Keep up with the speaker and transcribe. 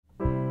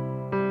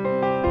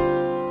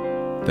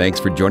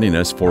Thanks for joining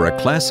us for a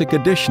classic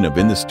edition of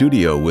In the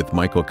Studio with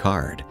Michael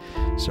Card.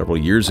 Several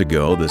years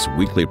ago, this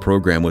weekly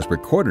program was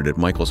recorded at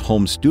Michael's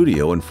home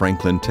studio in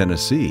Franklin,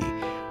 Tennessee.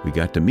 We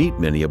got to meet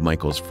many of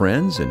Michael's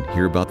friends and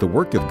hear about the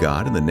work of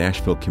God in the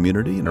Nashville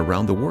community and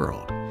around the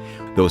world.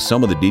 Though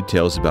some of the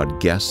details about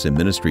guests and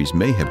ministries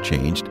may have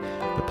changed,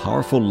 the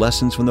powerful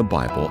lessons from the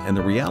Bible and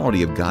the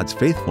reality of God's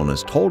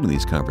faithfulness told in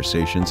these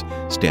conversations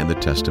stand the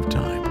test of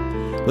time.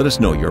 Let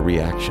us know your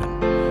reaction.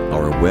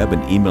 Our web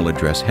and email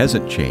address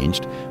hasn't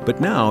changed, but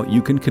now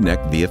you can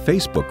connect via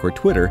Facebook or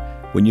Twitter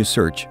when you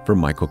search for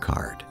Michael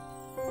Card.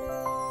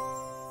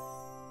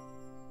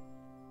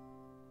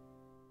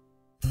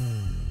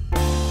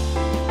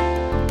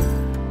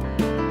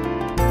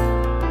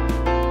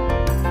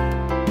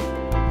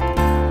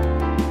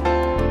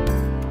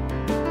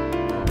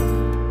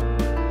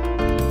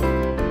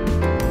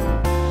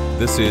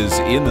 This is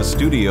In the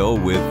Studio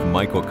with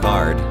Michael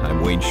Card.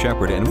 I'm Wayne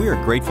Shepherd, and we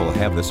are grateful to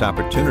have this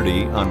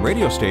opportunity on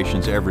radio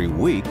stations every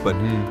week, but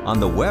on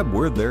the web,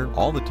 we're there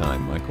all the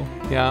time, Michael.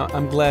 Yeah,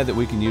 I'm glad that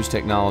we can use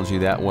technology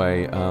that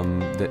way,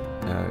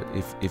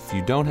 if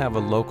you don't have a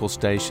local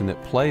station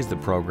that plays the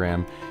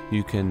program,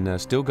 you can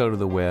still go to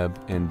the web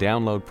and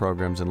download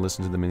programs and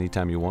listen to them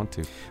anytime you want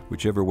to.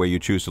 Whichever way you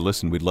choose to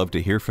listen, we'd love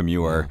to hear from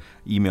you. Our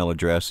email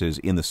address is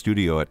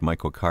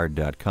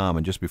inthestudio@michaelcard.com.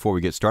 And just before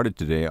we get started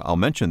today, I'll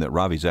mention that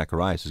Ravi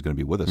Zacharias is going to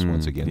be with us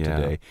once again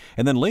today.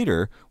 And then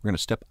later, we're going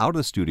to step out of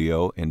the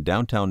studio in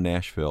downtown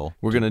Nashville.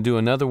 We're going to do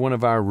another one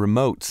of our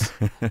remotes.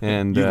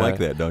 And you like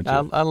that, don't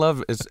you? I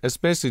love it,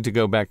 especially to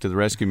go back to the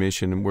rescue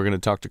mission. And we're going to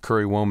talk to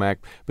Curry Womack,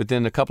 but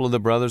then a couple of the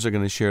brothers are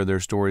going to share their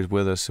stories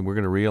with us, and we're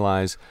going to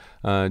realize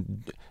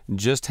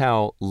just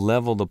how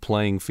level the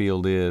playing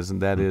field is,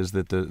 and that is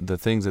that the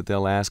things that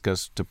they'll ask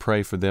us to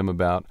pray for them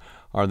about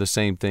are the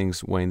same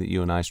things, Wayne, that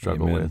you and I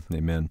struggle with.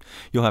 Amen.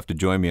 You'll have to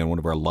join me on one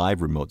of our live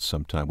remotes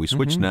sometime. We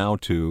switch now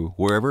to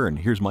wherever, and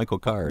here's Michael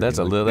Card.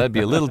 That'd be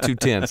a little too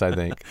tense, I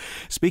think.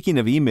 Speaking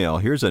of email,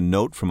 here's a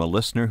note from a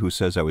listener who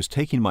says, I was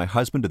taking my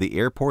husband to the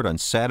airport on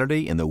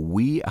Saturday in the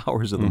wee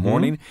hours of the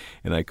morning,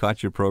 and I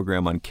caught your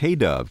program on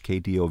KDOV,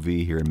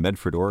 KDOV here in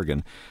Medford,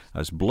 Oregon. I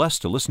was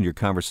blessed to listen to your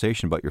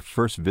conversation about your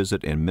first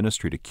visit and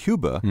ministry to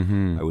Cuba.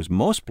 I was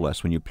most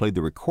blessed when you played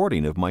the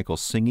recording of Michael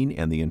singing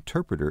and the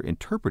interpreter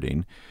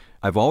interpreting.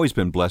 I've always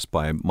been blessed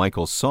by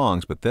Michael's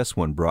songs, but this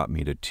one brought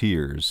me to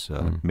tears,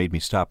 made me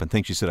stop and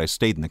think. She said I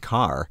stayed in the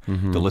car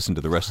to listen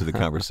to the rest of the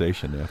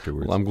conversation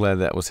afterwards. Well, I'm glad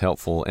that was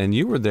helpful. And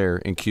you were there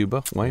in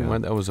Cuba, Wayne. Yeah.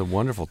 That was a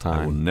wonderful time.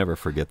 I will never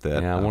forget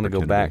that. Yeah, I want to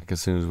go back as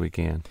soon as we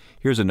can.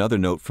 Here's another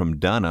note from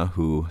Donna,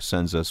 who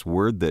sends us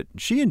word that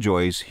she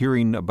enjoys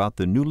hearing about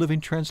the New Living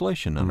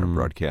Translation on our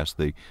broadcast,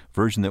 the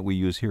version that we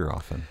use here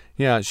often.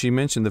 Yeah, she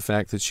mentioned the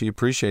fact that she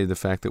appreciated the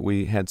fact that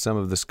we had some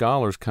of the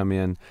scholars come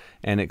in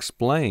and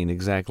explain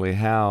exactly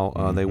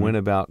how they went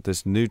about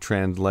this new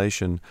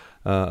translation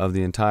of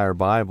the entire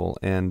Bible,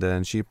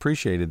 and she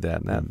appreciated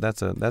that.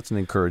 That's an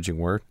encouraging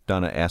word.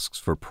 Donna asks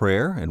for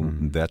prayer,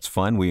 and that's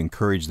fine. We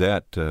encourage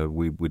that.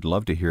 We'd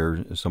love to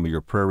hear some of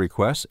your prayer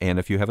requests, and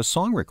if you have a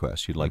song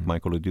request you'd like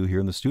Michael to do here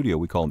in the studio,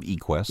 we call them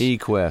equests.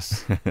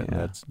 Equests. Yeah.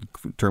 That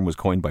term was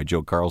coined by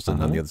Joe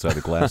Carlson on the other side of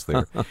the glass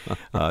there.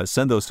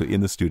 Send those to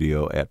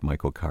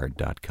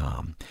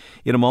inthestudio@michaelcard.com.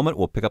 In a moment,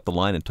 we'll pick up the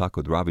line and talk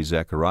with Ravi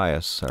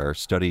Zacharias, our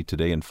study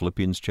today in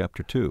Philippians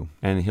chapter 2.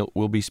 And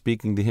we'll be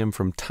speaking to him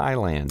from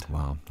Thailand.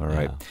 Wow. All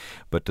right. Yeah.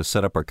 But to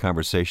set up our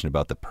conversation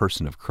about the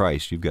person of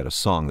Christ, you've got a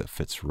song that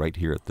fits right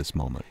here at this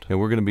moment. And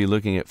we're going to be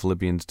looking at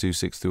Philippians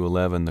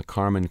 2:6-11, the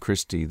Carmen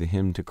Christi, the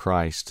hymn to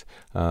Christ,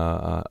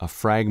 a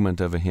fragment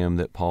of a hymn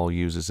that Paul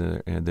uses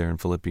there in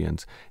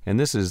Philippians. And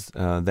this is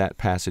that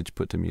passage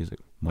put to music.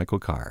 Michael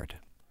Card.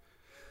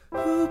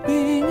 Who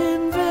being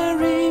in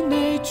very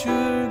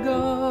nature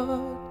God,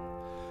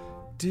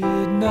 did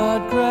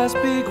not grasp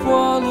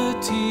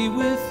equality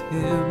with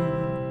him,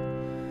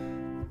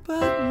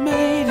 but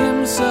made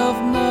himself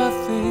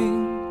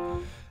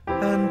nothing,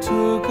 and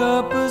took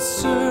up a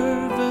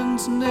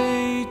servant's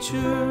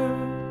nature,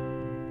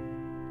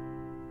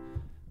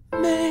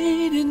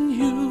 made in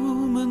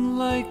human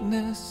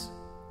likeness,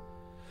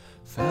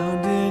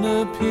 found in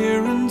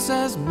appearance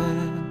as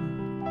man.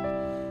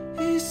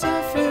 He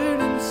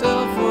suffered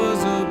himself,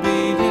 was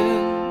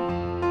obedient,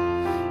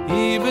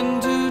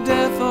 even to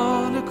death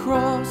on a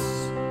cross.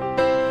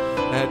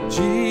 At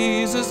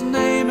Jesus'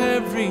 name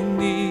every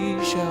knee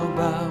shall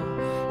bow,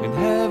 in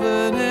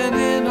heaven and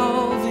in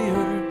all the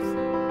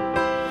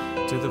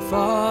earth. To the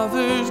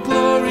Father's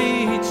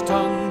glory each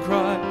tongue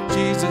cry,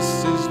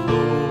 Jesus is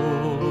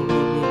Lord.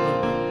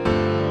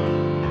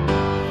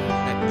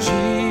 At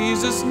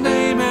Jesus'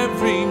 name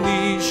every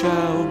knee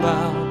shall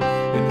bow,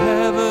 in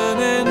heaven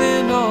and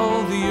in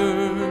all the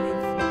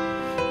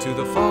earth. To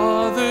the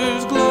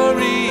Father's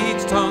glory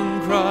each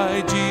tongue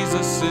cry,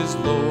 Jesus is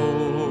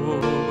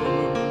Lord.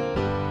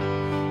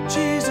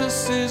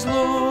 Jesus is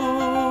Lord.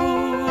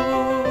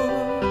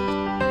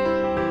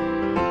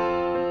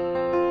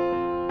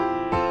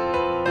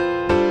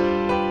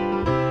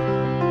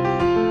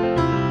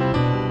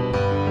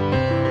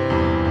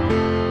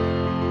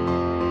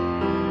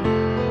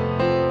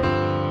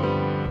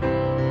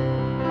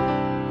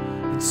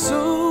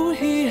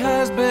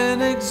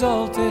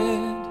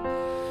 exalted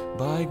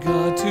by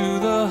God to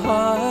the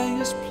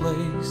highest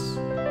place,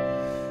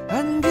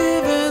 and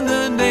given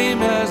the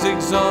name as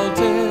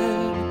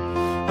exalted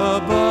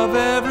above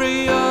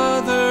every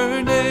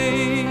other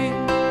name.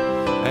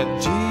 At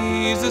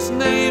Jesus'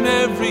 name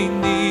every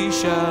knee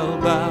shall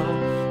bow,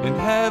 in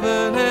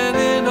heaven and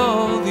in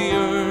all the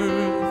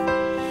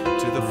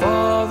earth. To the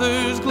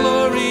Father's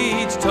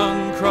glory each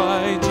tongue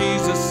cry,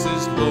 Jesus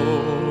is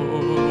Lord.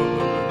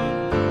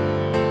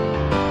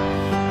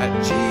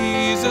 At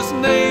Jesus'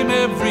 name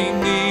every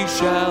knee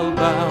shall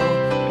bow,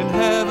 in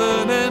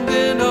heaven and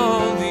in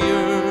all the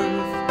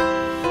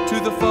earth. To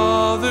the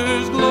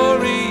Father's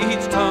glory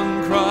each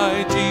tongue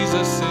cry,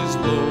 Jesus is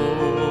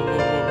Lord.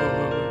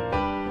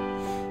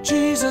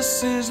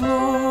 Jesus is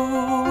Lord.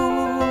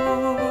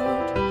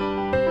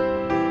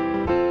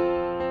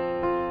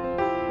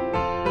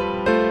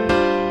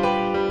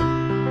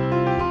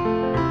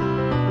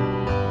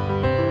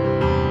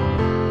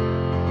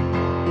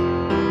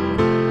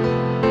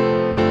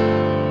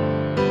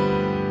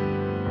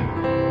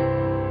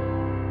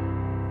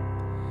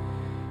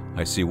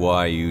 I see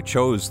why you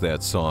chose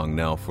that song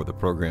now for the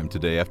program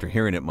today. After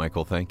hearing it,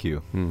 Michael, thank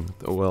you.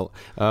 Well,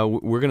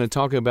 we're going to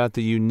talk about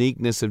the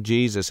uniqueness of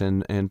Jesus,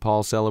 and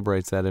Paul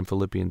celebrates that in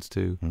Philippians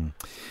 2.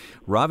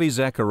 Ravi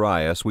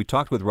Zacharias, we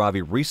talked with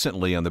Ravi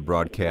recently on the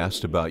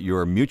broadcast about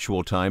your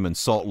mutual time in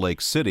Salt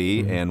Lake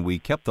City, and we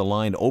kept the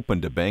line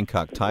open to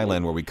Bangkok,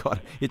 Thailand, where we caught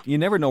it. You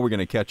never know we're going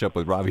to catch up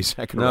with Ravi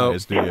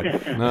Zacharias, do you?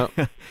 No.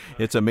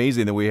 It's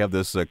amazing that we have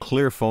this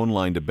clear phone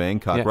line to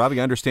Bangkok. Yeah.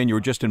 Ravi, I understand you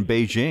were just in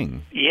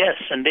Beijing. Yes,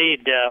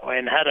 indeed,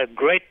 and had a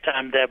great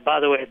time there. By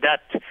the way,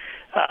 that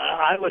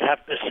I would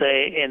have to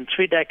say, in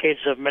 3 decades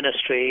of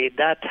ministry,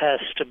 that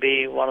has to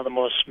be one of the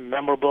most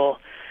memorable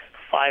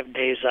 5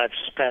 days I've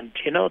spent.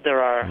 You know,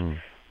 there are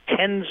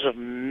tens of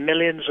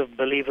millions of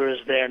believers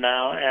there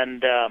now,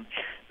 and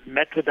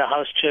met with the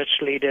house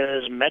church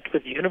leaders, met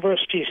with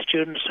university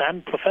students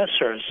and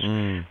professors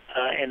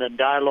in a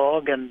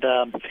dialogue, and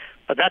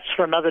but that's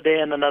for another day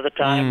and another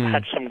time.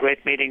 Had some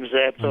great meetings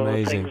there, so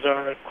Amazing. things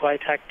are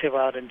quite active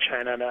out in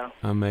China now.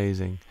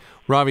 Amazing.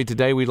 Ravi,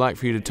 today we'd like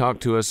for you to talk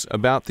to us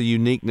about the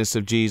uniqueness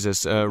of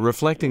Jesus,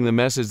 reflecting the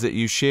message that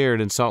you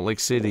shared in Salt Lake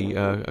City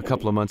a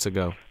couple of months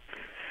ago.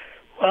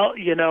 Well,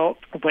 you know,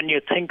 when you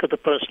think of the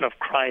person of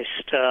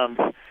Christ,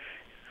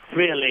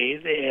 really,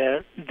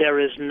 there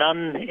is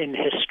none in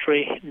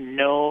history,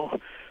 no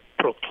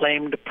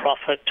proclaimed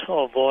prophet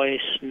or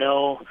voice,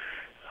 no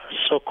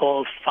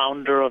so-called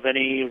founder of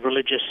any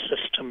religious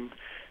system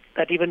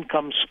that even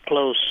comes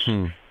close.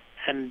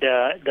 And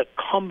the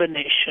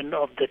combination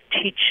of the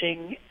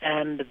teaching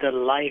and the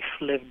life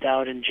lived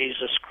out in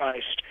Jesus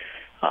Christ.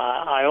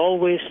 I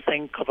always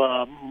think of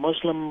a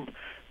Muslim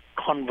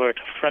convert,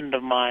 a friend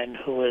of mine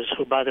who,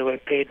 by the way,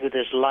 paid with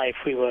his life.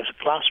 We were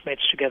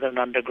classmates together in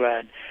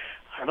undergrad.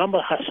 I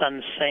remember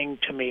Hassan saying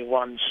to me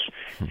once,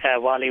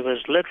 while he was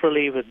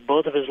literally with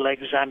both of his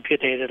legs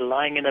amputated,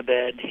 lying in a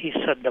bed, he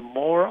said, the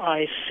more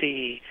I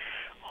see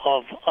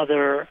of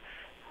other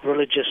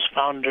religious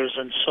founders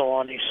and so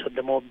on, he said,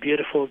 the more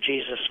beautiful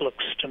Jesus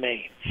looks to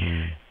me.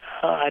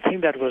 I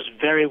think that was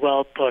very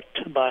well put.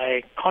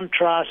 By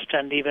contrast,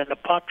 and even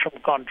apart from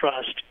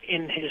contrast,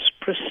 in his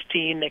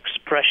pristine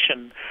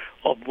expression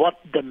of what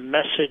the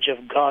message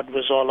of God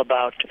was all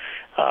about,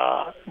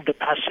 the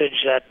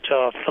passage that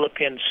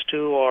Philippians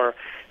 2 or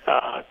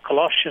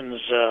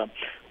Colossians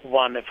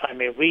 1, if I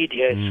may read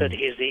here, it said,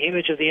 He is the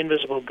image of the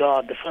invisible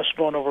God, the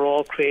firstborn over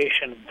all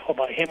creation. For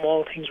by Him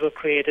all things were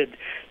created,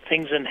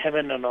 things in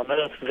heaven and on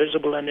earth,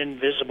 visible and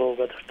invisible,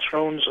 whether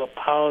thrones or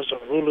powers or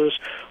rulers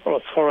or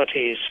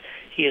authorities.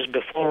 He is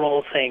before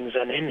all things,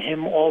 and in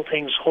Him all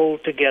things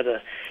hold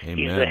together. Amen.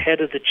 He's the head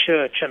of the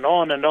church, and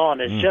on and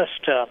on. It's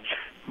just a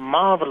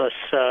marvelous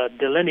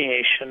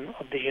delineation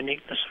of the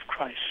uniqueness of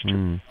Christ.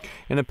 And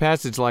a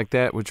passage like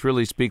that, which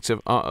really speaks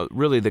of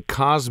really the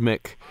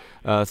cosmic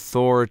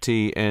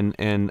authority and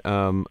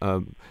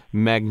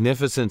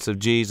magnificence of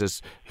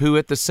Jesus, who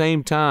at the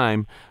same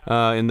time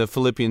in the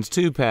Philippians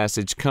 2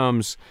 passage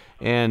comes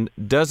and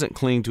doesn't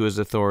cling to his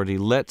authority,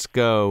 lets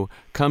go,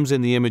 comes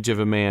in the image of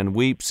a man,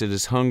 weeps,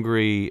 is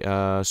hungry,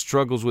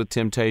 struggles with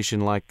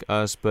temptation like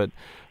us, but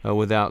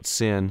without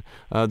sin.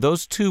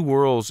 Those two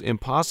worlds,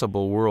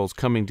 impossible worlds,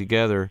 coming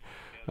together,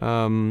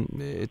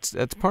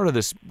 that's part of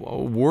this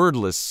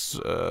wordless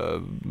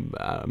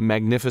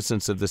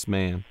magnificence of this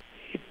man.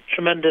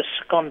 Tremendous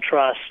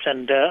contrast,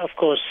 and of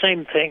course,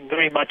 same thing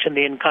very much in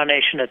the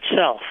incarnation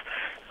itself.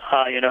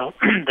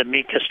 The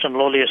meekest and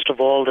lowliest of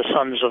all the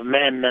sons of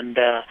men, and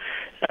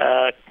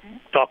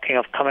talking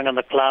of coming on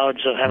the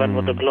clouds of heaven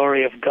with the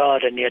glory of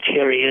God, and yet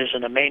here He is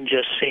in a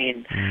manger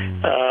scene,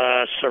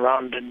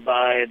 surrounded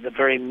by the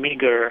very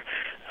meager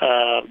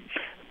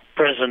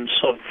presence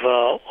of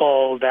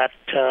all that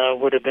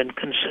would have been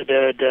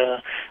considered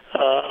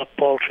a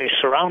paltry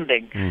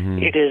surrounding.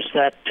 It is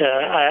that,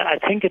 I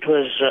think it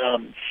was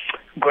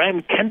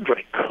Graham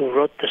Kendrick who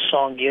wrote the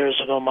song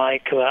years ago,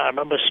 Mike. I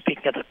remember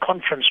speaking at a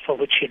conference for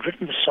which he'd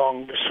written the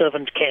song, The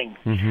Servant King.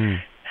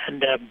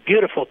 And a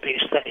beautiful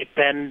piece that he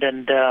penned,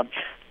 and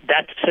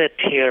That's it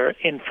here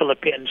in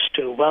Philippians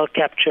 2. Well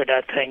captured,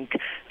 I think,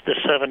 the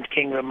servant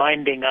king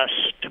reminding us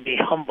to be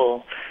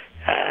humble,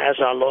 as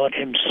our Lord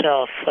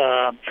himself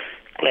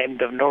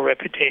claimed of no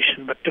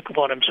reputation, but took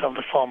upon himself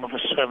the form of a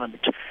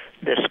servant.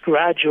 This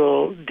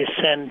gradual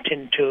descent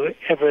into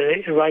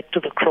right to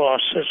the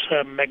cross is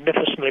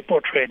magnificently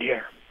portrayed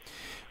here.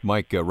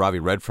 Mike, Ravi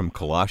read from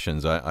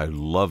Colossians. I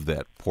love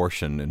that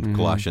portion in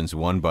Colossians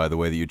 1, by the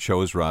way, that you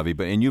chose, Ravi.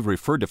 And you've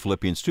referred to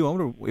Philippians 2. I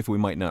wonder if we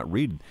might not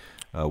read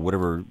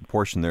whatever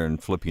portion there in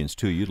Philippians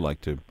 2 you'd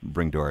like to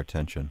bring to our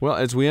attention. Well,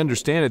 as we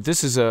understand it,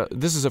 this is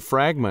a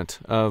fragment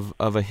of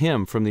a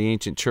hymn from the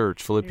ancient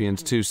church,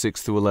 Philippians 2,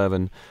 6 through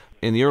 11.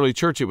 In the early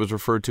church, it was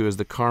referred to as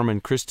the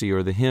Carmen Christi,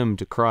 or the hymn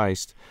to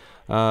Christ.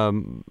 I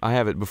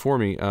have it before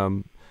me.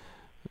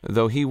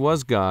 Though he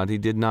was God, he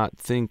did not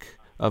think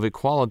of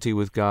equality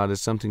with God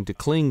as something to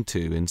cling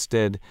to.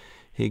 Instead,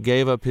 he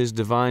gave up his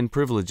divine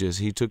privileges.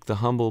 He took the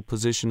humble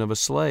position of a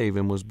slave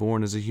and was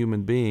born as a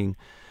human being.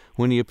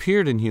 When he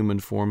appeared in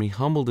human form, he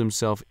humbled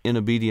himself in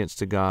obedience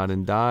to God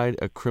and died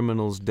a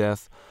criminal's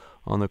death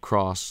on the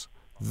cross.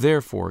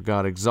 Therefore,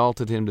 God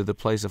exalted him to the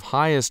place of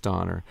highest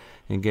honor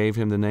and gave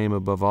him the name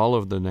above all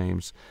of the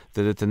names,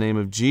 that at the name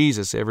of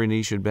Jesus every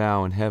knee should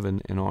bow in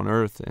heaven and on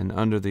earth and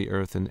under the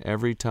earth, and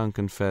every tongue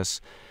confess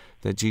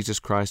that Jesus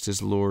Christ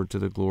is Lord, to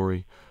the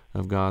glory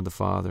of God the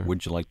Father.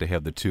 Would you like to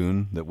have the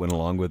tune that went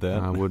along with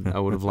that? I would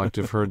have liked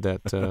to have heard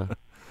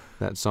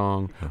that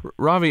song.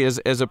 Ravi,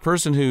 as a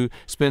person who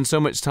spends so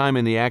much time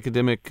in the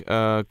academic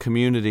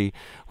community,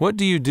 what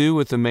do you do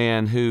with a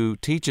man who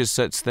teaches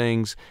such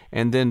things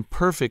and then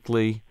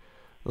perfectly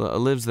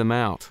lives them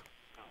out?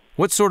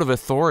 What sort of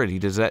authority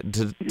does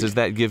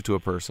that give to a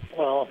person?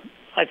 Well,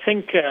 I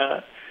think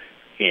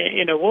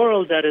in a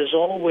world that is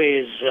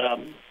always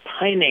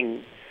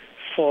pining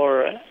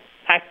for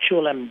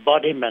actual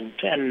embodiment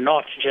and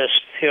not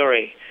just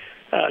theory,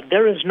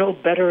 there is no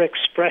better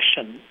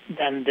expression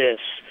than this.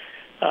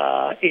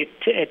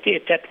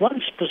 It at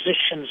once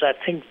positions, I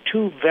think,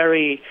 two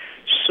very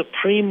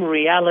supreme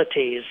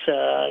realities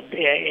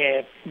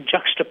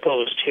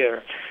juxtaposed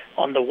here.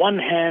 On the one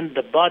hand,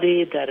 the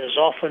body that is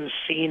often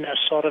seen as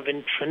sort of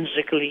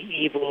intrinsically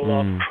evil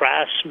or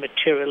crass,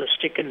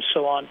 materialistic, and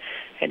so on.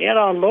 And yet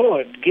our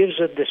Lord gives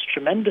it this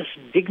tremendous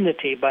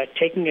dignity by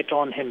taking it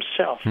on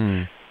himself.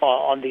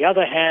 On the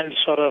other hand,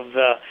 sort of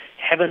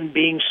heaven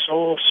being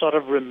so sort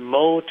of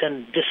remote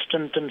and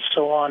distant and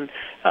so on,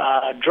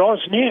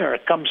 draws near,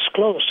 comes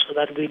close, so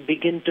that we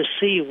begin to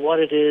see what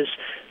it is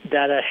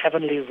that a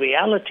heavenly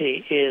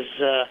reality is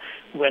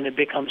when it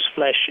becomes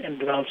flesh and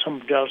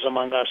dwells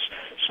among us.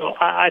 So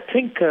I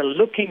think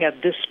looking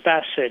at this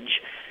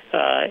passage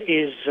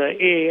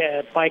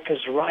Mike is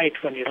right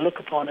when you look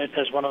upon it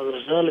as one of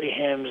those early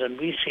hymns, and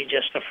we see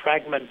just a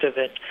fragment of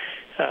it.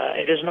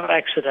 It is not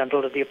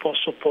accidental that the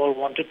Apostle Paul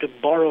wanted to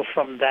borrow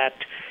from that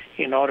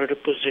in order to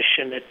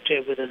position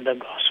it within the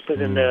gospel,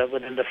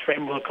 within the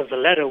framework of the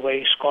letter, where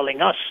he's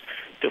calling us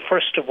to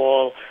first of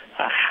all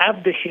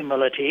have the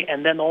humility,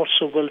 and then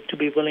also to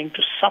be willing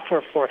to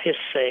suffer for his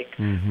sake.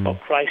 For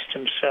Christ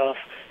himself,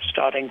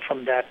 starting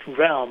from that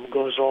realm,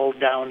 goes all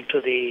down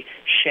to the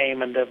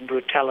shame and the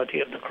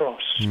brutality of the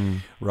cross.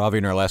 Ravi,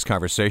 in our last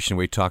conversation,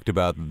 we talked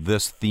about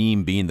this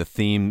theme being the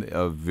theme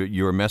of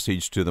your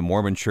message to the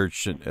Mormon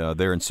Church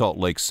there in Salt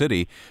Lake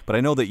City, but I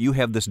know that you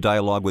have this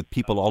dialogue with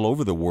people all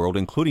over the world,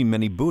 including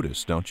many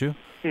Buddhists, don't you?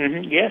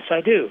 Yes,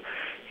 I do.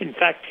 In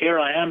fact, here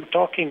I am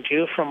talking to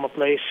you from a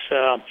place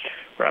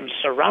where I'm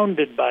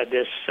surrounded by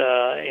this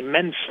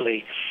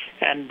immensely.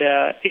 And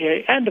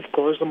of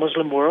course, the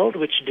Muslim world,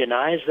 which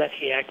denies that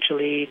he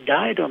actually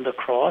died on the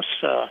cross.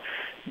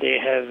 They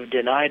have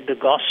denied the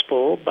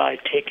gospel by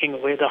taking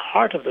away the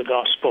heart of the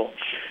gospel,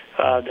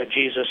 that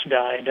Jesus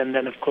died. And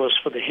then, of course,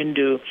 for the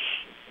Hindu,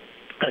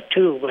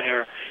 too,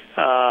 where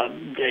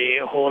the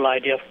whole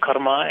idea of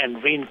karma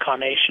and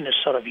reincarnation is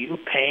sort of you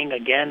paying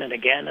again and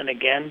again and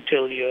again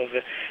till you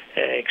have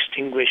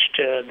extinguished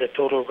the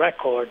total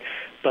record.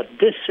 But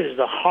this is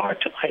the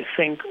heart, I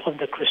think, of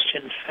the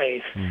Christian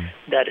faith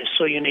that is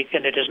so unique.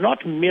 And it is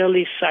not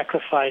merely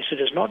sacrifice.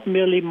 It is not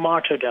merely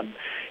martyrdom.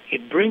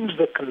 It brings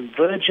the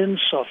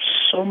convergence of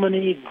so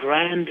many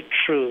grand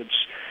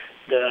truths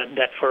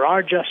that for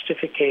our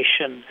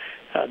justification,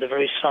 the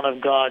very Son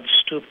of God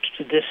stooped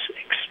to this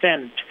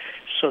extent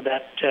so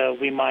that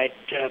we might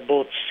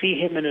both see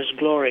him in his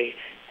glory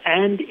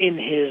and in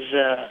his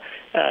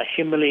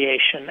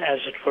humiliation, as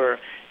it were.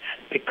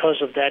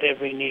 Because of that,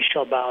 every knee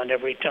shall bow and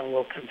every tongue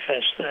will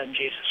confess that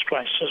Jesus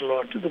Christ is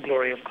Lord, to the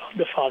glory of God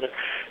the Father.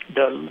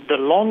 The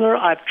longer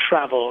I've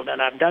traveled,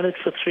 and I've done it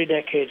for 3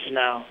 decades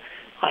now,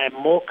 I am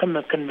more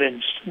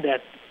convinced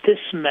that this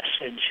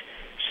message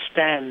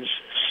stands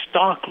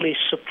starkly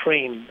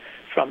supreme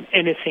from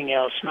anything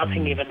else.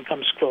 Nothing even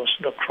comes close.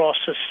 The cross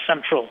is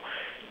central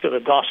to the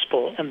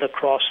gospel, and the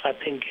cross, I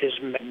think, is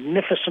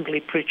magnificently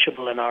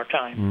preachable in our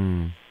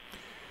time.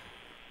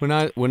 When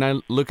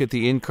I look at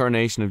the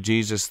incarnation of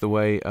Jesus, the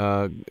way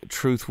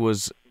truth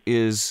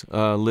is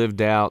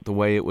lived out, the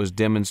way it was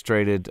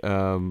demonstrated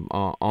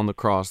on the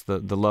cross,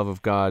 the love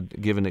of God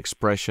given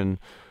expression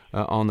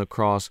on the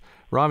cross.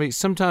 Ravi,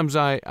 sometimes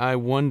I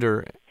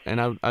wonder,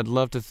 and I'd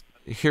love to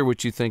hear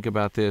what you think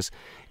about this.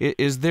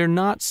 Is there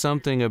not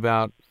something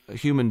about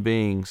human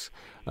beings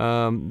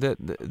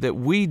that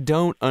we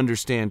don't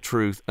understand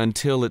truth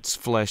until it's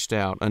fleshed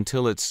out,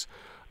 until it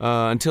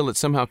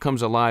somehow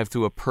comes alive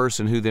through a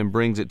person who then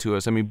brings it to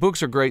us? I mean,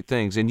 books are great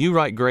things, and you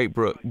write great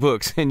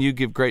books, and you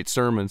give great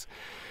sermons.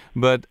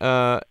 But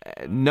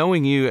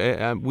knowing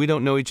you, we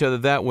don't know each other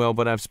that well,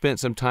 but I've spent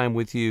some time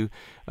with you.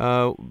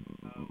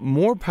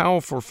 More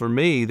powerful for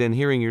me than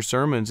hearing your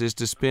sermons is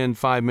to spend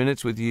 5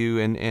 minutes with you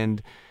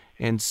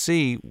and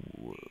see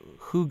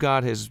who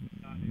God has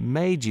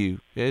made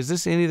you.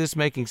 Is any of this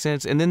making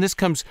sense? And then this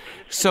comes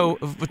so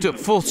to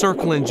full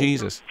circle in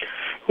Jesus.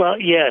 Well,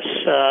 yes,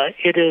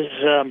 it is.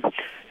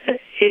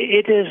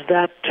 It is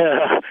that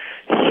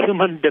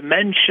human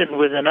dimension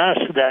within us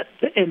that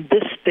in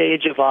this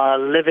stage of our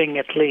living,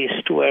 at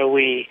least, where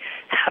we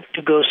have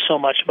to go so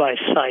much by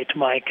sight,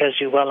 Mike, as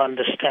you well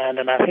understand.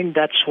 And I think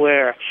that's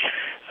where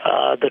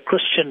the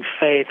Christian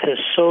faith is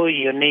so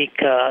unique.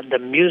 The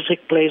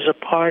music plays a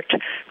part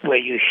where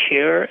you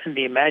hear and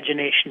the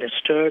imagination is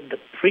stirred. The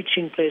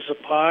preaching plays a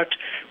part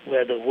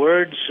where the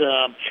words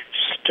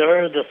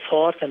stir the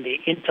thought and the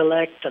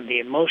intellect and the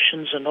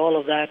emotions and all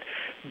of that.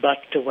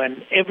 But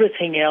when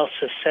everything else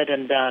is said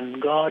and done,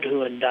 God,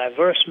 who in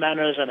diverse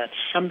manners and at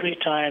sundry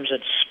times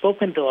had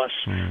spoken to us,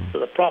 to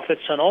the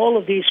prophets and all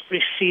of these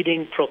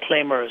preceding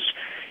proclaimers,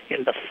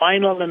 in the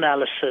final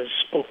analysis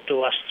spoke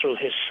to us through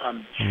his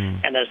Son.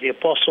 And as the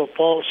Apostle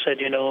Paul said,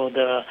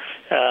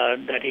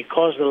 that he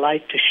caused the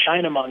light to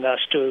shine among us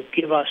to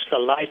give us the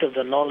light of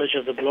the knowledge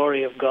of the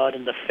glory of God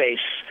in the face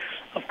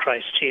of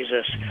Christ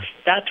Jesus.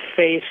 That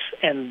face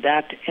and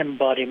that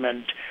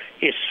embodiment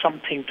is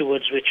something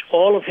towards which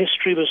all of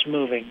history was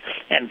moving,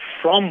 and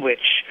from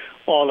which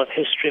all of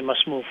history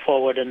must move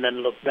forward and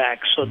then look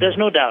back. So there's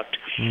no doubt.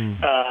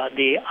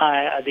 The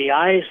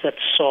eyes that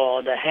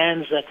saw, the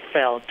hands that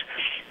felt,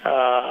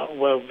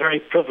 were very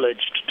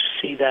privileged to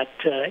see that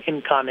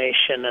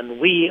incarnation, and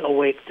we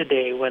await the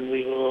day when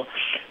we will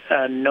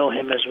know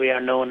him as we are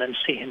known and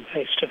see him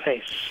face to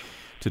face.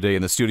 Today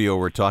in the studio,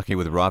 we're talking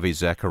with Ravi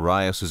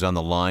Zacharias, who's on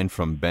the line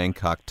from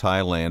Bangkok,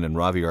 Thailand. And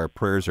Ravi, our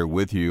prayers are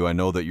with you. I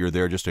know that you're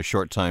there just a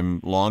short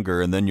time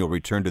longer, and then you'll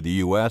return to the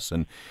U.S.,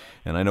 and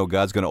I know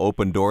God's going to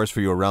open doors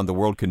for you around the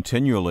world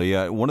continually.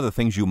 One of the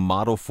things you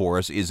model for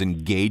us is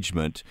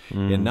engagement,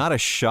 and not a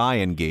shy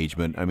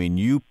engagement. I mean,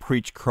 you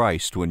preach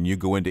Christ when you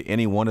go into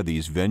any one of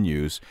these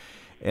venues.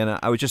 And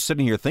I was just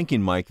sitting here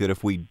thinking, Mike, that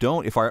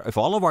if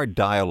all of our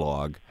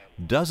dialogue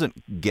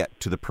doesn't get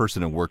to the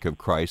person and work of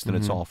Christ, then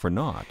it's all for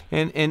naught.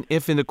 And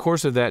if in the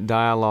course of that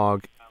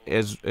dialogue,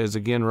 as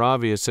again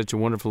Ravi is such a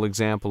wonderful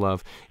example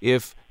of,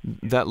 if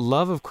that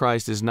love of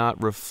Christ is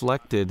not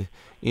reflected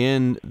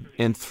in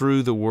and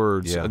through the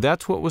words,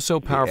 that's what was so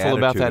powerful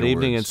about that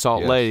evening in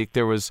Salt Lake.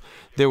 There was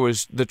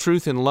the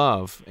truth in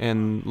love,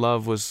 and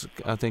love was,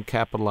 I think,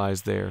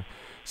 capitalized there.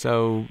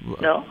 So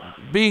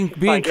be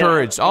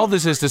encouraged. All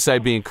this is to say,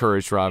 be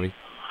encouraged, Ravi.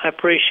 I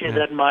appreciate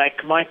that,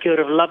 Mike. Mike, you would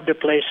have loved the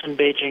place in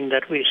Beijing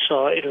that we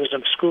saw. It was a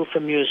school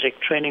for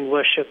music, training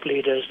worship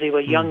leaders. They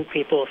were young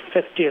people,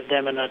 50 of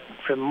them in a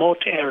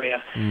remote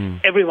area.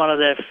 Every one of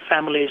their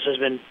families has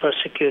been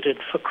persecuted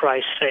for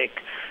Christ's sake.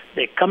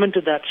 They come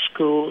into that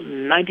school,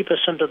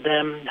 90% of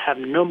them have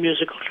no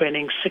musical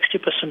training,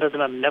 60% of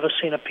them have never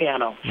seen a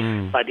piano.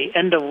 By the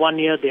end of 1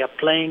 year, they are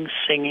playing,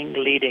 singing,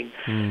 leading.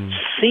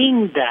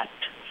 Seeing that,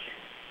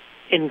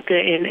 in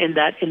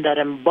that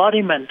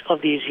embodiment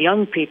of these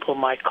young people,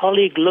 my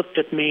colleague looked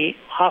at me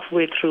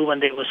halfway through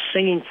when they were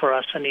singing for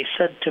us, and he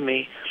said to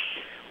me,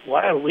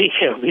 "Why are we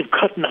here? We've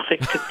got nothing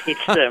to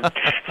teach them."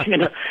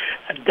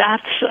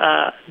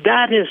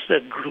 That is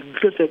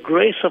the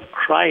grace of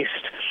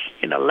Christ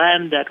in a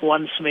land that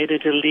once made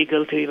it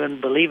illegal to even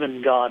believe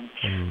in God.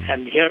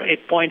 And here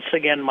it points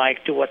again,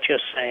 Mike, to what you're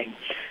saying.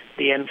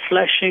 The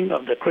enfleshing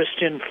of the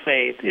Christian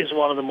faith is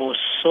one of the most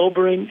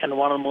sobering and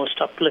one of the most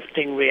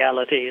uplifting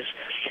realities.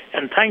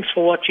 And thanks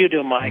for what you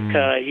do,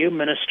 Mike. You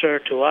minister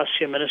to us,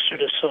 you minister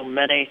to so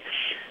many.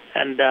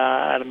 And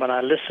when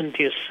I listen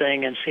to you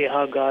sing and see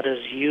how God has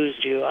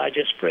used you, I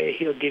just pray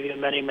he'll give you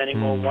many, many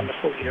more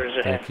wonderful years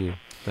ahead.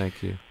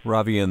 Thank you.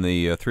 Ravi, in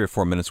the 3 or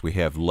 4 minutes we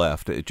have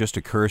left, it just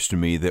occurs to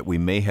me that we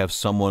may have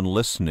someone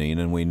listening,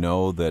 and we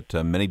know that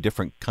many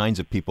different kinds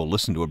of people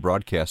listen to a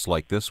broadcast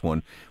like this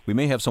one. We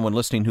may have someone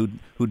listening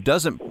who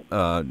doesn't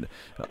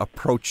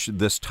approach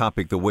this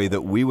topic the way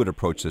that we would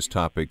approach this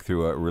topic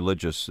through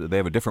they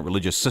have a different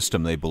religious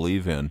system they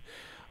believe in.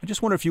 I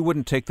just wonder if you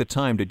wouldn't take the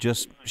time to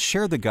just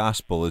share the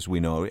gospel as we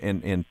know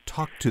and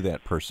talk to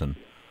that person.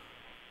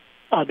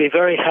 I'll be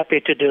very happy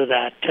to do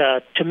that.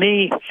 To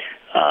me,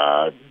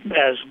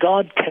 as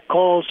God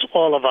calls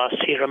all of us,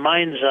 he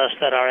reminds us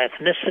that our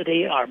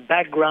ethnicity, our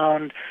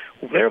background,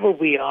 wherever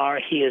we are,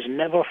 he is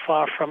never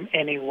far from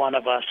any one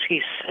of us.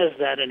 He says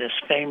that in his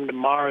famed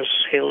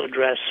Mars Hill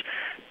address.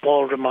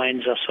 Paul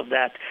reminds us of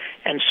that.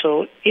 And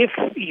so if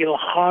your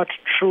heart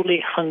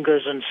truly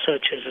hungers and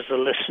searches as a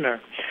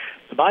listener,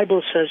 The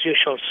Bible says you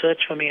shall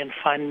search for me and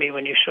find me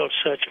when you shall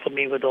search for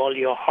me with all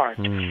your heart.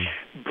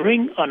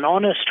 Bring an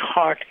honest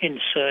heart in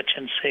search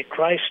and say,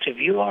 Christ, if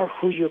you are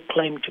who you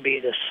claim to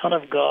be, the Son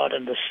of God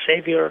and the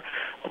Savior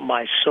of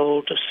my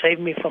soul, to save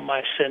me from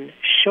my sin,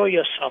 show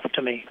yourself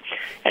to me.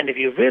 And if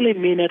you really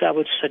mean it, I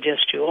would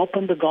suggest you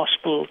open the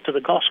Gospel to the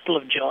Gospel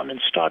of John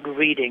and start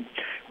reading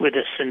with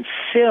a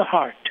sincere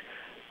heart.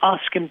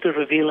 Ask him to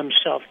reveal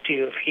himself to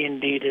you if he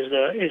indeed is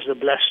the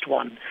blessed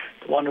one,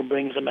 the one who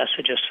brings the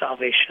message of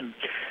salvation.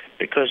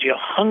 Because your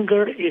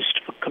hunger is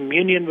for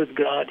communion with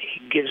God, he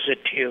gives it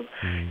to you.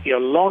 Your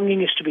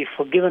longing is to be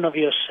forgiven of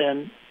your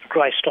sin,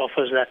 Christ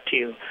offers that to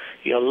you.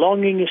 Your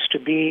longing is to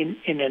be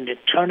in an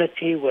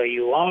eternity where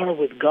you are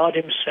with God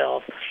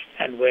himself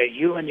and where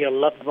you and your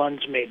loved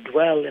ones may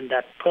dwell in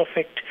that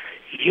perfect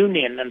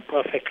union and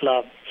perfect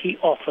love. He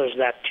offers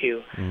that to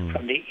you.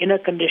 From the inner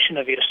condition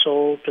of your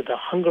soul to the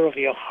hunger of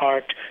your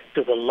heart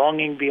to the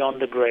longing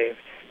beyond the grave,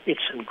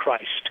 it's in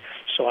Christ.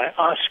 So I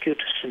ask you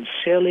to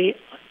sincerely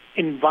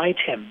invite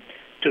him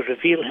to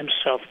reveal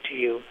himself to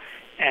you.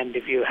 And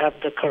if you have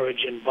the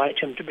courage, invite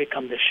him to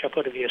become the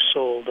shepherd of your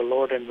soul, the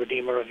Lord and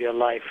Redeemer of your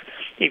life.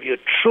 If you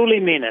truly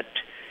mean it,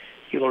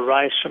 you will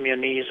rise from your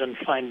knees and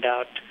find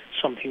out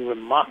something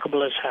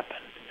remarkable has happened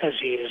as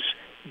he has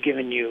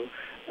given you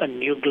a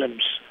new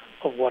glimpse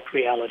of what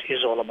reality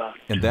is all about.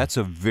 And that's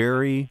a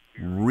very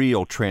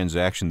real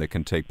transaction that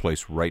can take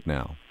place right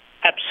now.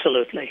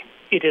 Absolutely.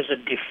 It is a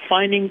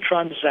defining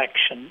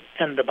transaction,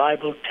 and the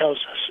Bible tells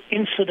us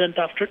incident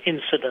after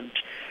incident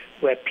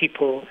where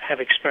people have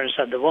experienced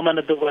that. The woman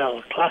at the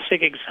well,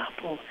 classic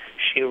example.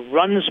 She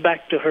runs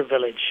back to her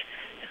village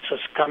and says,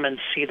 come and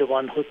see the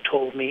one who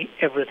told me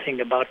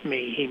everything about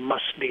me. He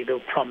must be the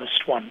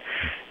promised one.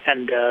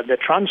 And the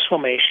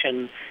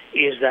transformation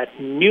is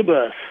that new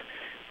birth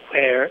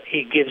where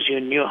he gives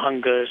you new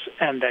hungers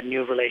and that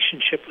new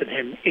relationship with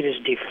him. It is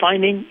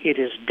defining, it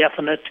is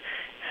definite,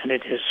 and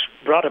it is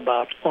brought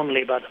about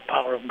only by the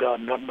power of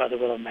God, not by the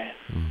will of man.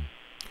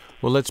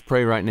 Well, let's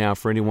pray right now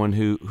for anyone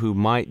who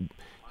might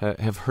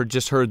have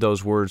heard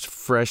those words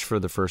fresh for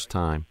the first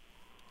time.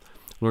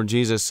 Lord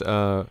Jesus,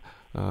 for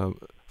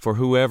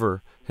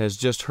whoever has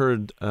just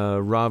heard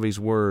Ravi's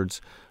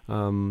words,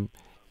 and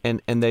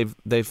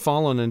they've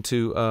fallen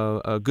into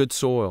a good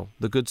soil,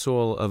 the good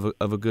soil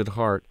of a good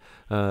heart,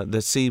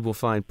 the seed will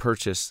find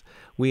purchase.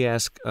 We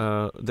ask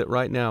that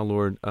right now,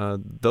 Lord,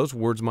 those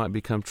words might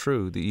become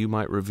true, that you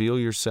might reveal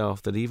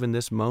yourself, that even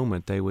this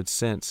moment they would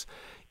sense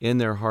in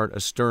their heart a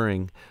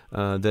stirring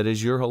that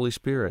is your Holy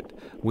Spirit.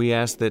 We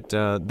ask that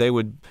they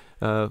would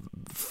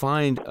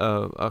find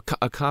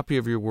a copy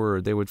of your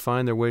word. They would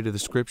find their way to the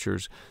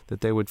Scriptures,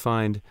 that they would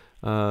find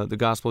the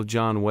Gospel of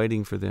John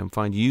waiting for them,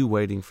 find you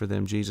waiting for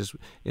them, Jesus,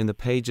 in the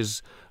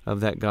pages of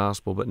that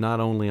Gospel, but not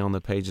only on the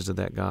pages of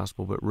that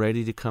Gospel, but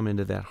ready to come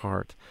into that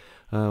heart.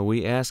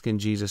 We ask in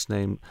Jesus'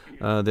 name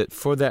that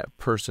for that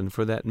person,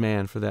 for that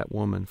man, for that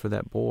woman, for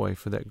that boy,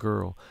 for that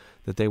girl,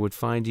 that they would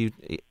find you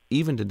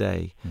even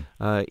today,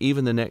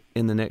 even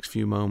in the next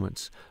few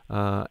moments,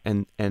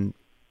 and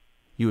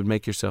you would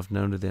make yourself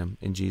known to them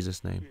in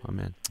Jesus' name.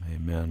 Amen.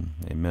 Amen.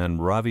 Amen.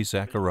 Ravi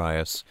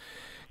Zacharias.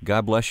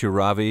 God bless you,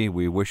 Ravi.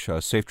 We wish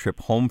a safe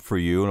trip home for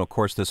you. And, of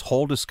course, this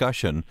whole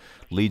discussion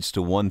leads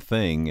to one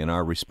thing, and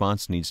our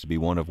response needs to be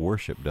one of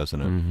worship, doesn't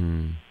it?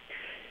 Mm-hmm.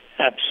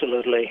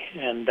 Absolutely.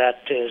 And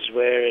that is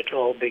where it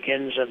all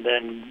begins and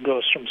then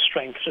goes from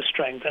strength to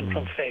strength and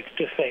from faith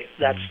to faith.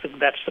 That's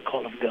the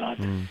call of God.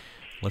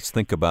 Let's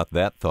think about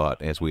that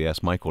thought as we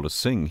ask Michael to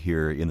sing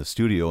here in the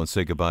studio and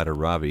say goodbye to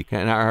Ravi.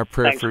 And our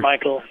prayer Thanks,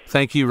 Michael.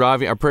 Thank you,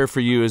 Ravi. Our prayer for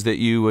you is that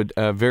you would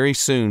very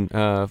soon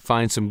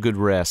find some good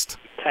rest.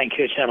 Thank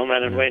you,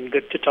 gentlemen, and Wayne,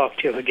 good to talk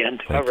to you again,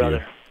 to our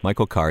brother.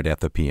 Michael Card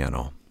at the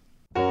piano.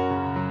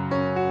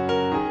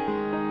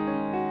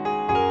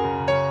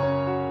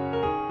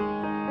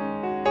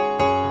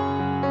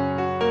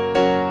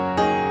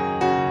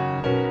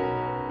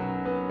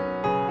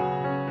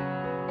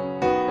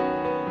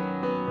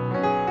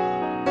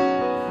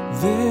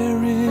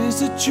 There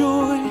is a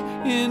joy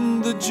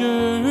in the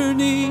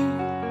journey.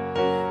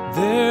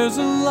 There's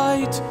a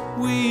light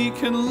we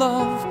can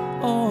love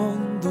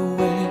on the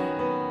way.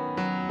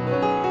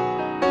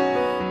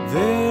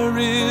 There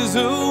is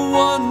a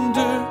wonder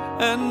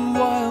and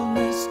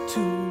wildness to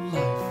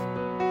life,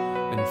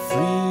 and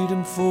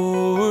freedom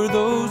for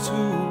those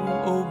who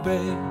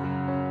obey.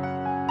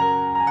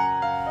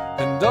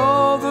 And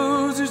all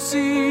those who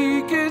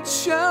seek it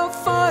shall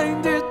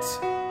find it,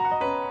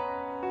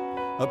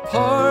 a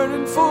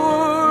pardon for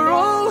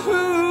all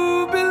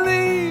who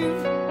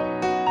believe,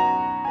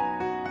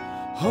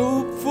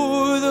 hope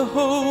for the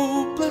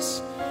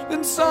hopeless,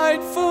 and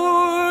sight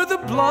for the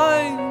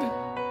blind.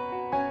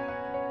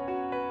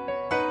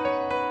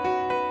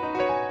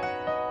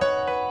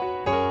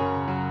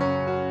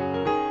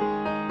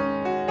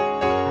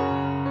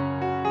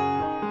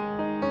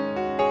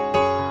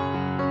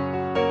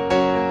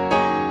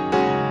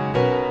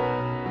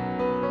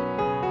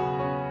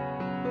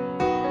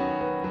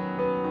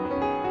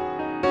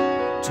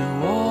 To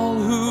all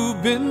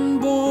who've been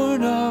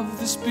born of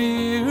the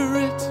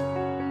Spirit,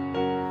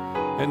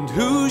 and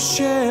who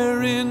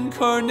share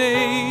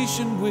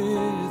incarnation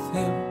with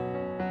him,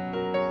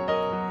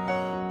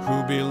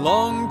 who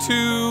belong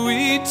to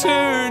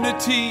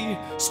eternity,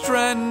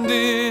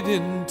 stranded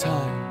in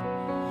time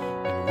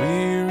and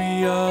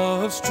weary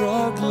of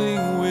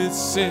struggling with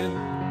sin.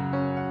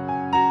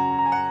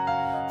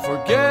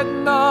 Forget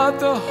not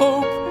the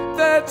hope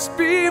that's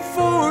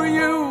before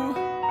you,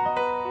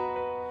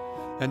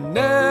 and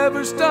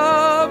never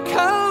stop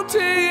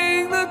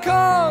counting the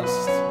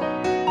cost.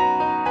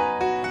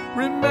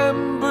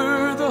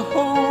 Remember the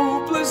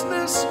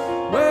hopelessness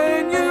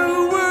when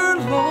you were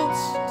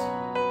lost.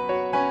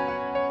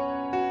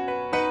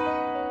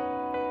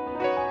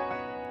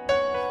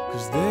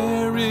 'Cause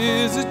there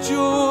is a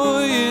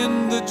joy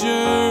in the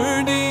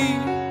journey,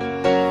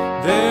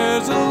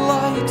 there's a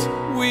light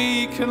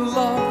we can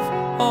love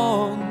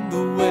on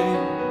the way.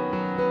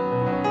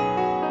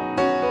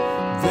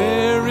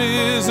 There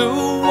is a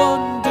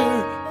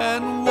wonder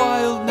and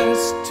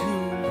wildness to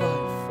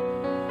life,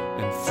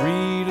 and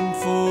freedom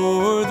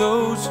for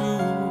those who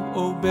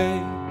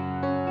obey,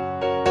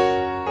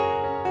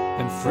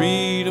 and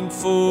freedom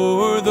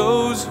for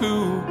those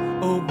who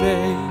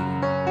obey.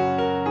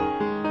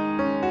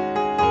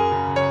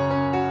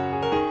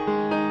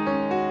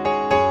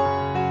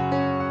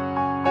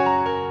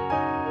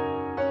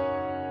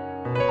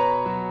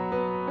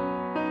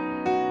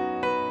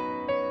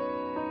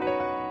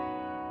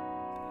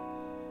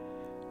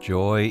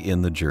 Joy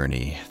in the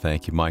journey.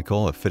 Thank you,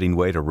 Michael. A fitting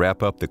way to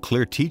wrap up the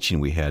clear teaching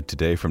we had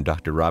today from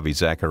Dr. Ravi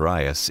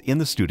Zacharias in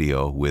the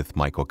studio with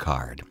Michael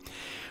Card.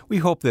 We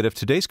hope that if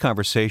today's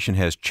conversation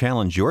has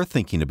challenged your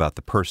thinking about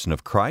the person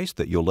of Christ,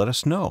 that you'll let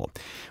us know.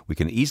 We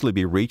can easily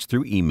be reached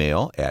through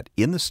email at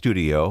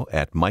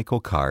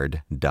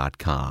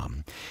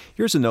inthestudio@michaelcard.com.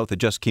 Here's a note that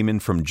just came in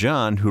from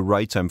John, who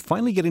writes, I'm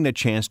finally getting a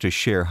chance to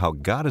share how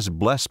God has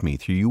blessed me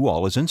through you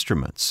all as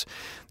instruments.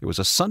 There was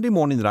a Sunday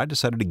morning that I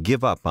decided to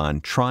give up on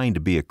trying to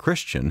be a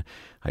Christian.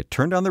 I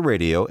turned on the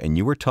radio, and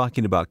you were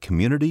talking about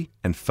community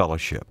and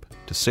fellowship.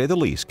 To say the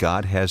least,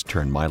 God has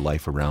turned my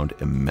life around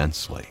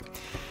immensely.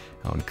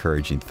 How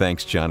encouraging.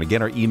 Thanks, John.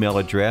 Again, our email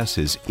address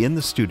is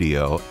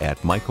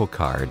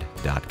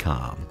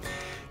inthestudio@michaelcard.com.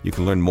 You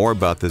can learn more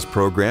about this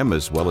program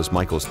as well as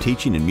Michael's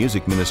teaching and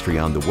music ministry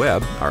on the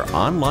web. Our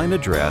online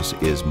address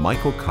is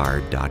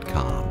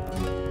michaelcard.com.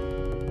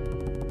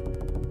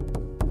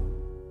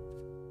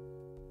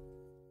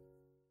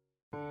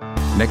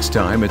 Next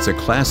time, it's a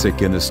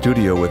classic in the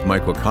studio with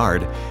Michael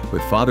Card.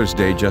 With Father's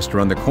Day just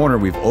around the corner,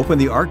 we've opened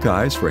the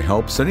archives for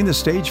help setting the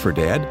stage for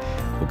Dad.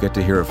 We'll get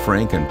to hear a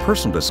frank and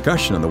personal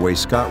discussion on the way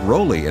Scott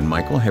Rowley and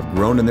Michael have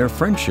grown in their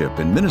friendship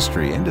in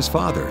ministry and as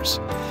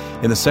fathers.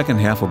 In the second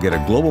half, we'll get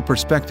a global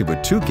perspective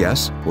with two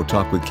guests. We'll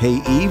talk with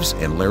Kay Eves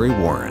and Larry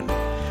Warren.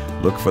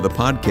 Look for the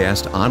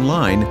podcast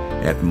online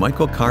at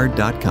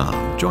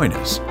michaelcard.com. Join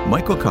us,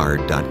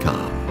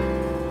 michaelcard.com.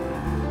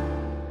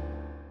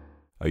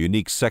 A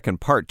unique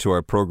second part to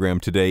our program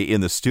today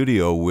in the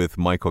studio with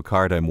Michael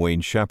Card. I'm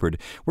Wayne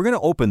Shepherd. We're going to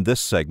open this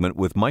segment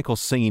with Michael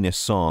singing a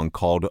song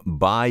called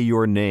By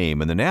Your Name,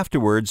 and then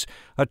afterwards,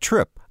 a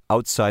trip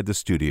outside the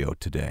studio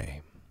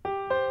today.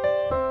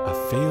 I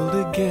failed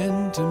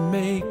again to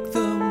make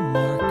the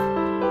mark.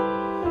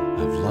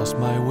 I've lost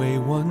my way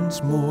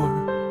once more.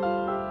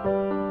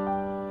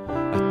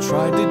 I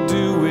tried to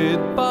do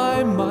it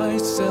by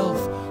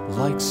myself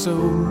like so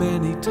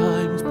many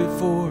times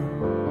before.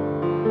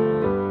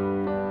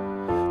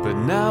 But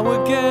now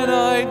again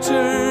I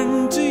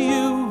turn to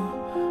you.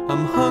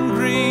 I'm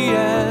hungry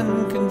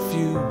and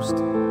confused.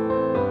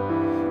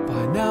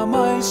 By now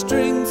my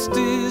strength's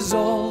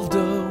dissolved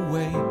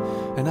away,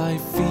 and I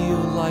feel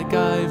like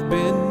I've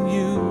been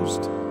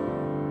used.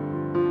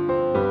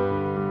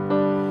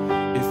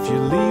 If you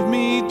leave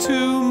me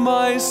to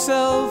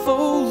myself,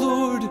 oh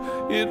Lord,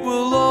 it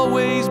will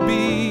always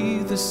be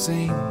the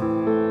same.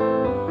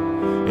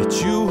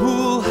 It's you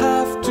who'll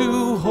have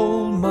to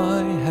hold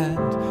my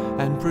hand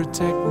and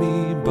protect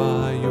me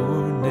by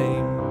your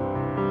name.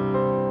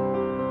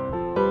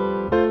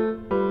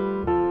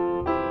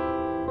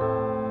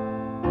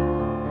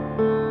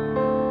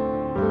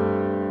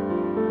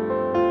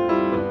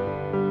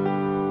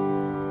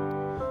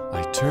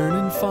 I turn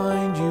and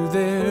find you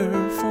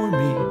there for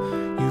me.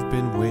 You've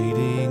been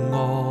waiting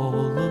all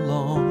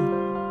along.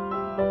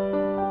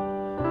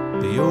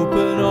 The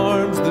open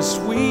arms, the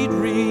sweet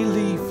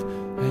relief,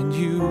 and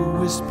you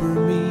whisper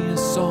me a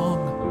song.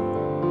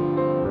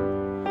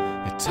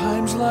 At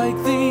times like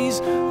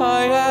these,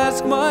 I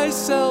ask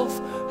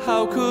myself,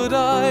 how could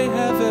I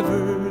have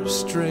ever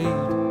strayed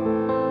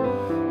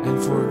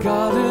and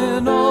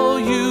forgotten all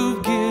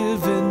you've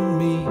given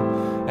me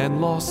and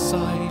lost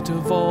sight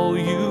of all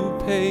you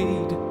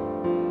paid?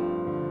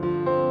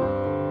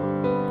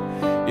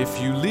 If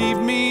you leave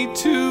me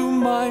to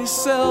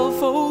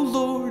myself, oh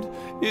Lord,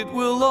 it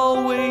will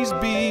always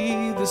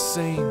be the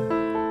same.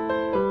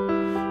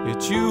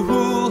 It's you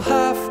who'll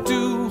have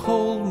to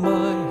hold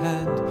my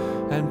hand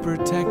and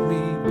protect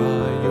me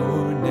by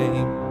your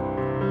name.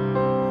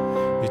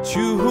 It's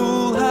you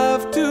who'll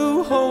have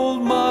to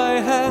hold my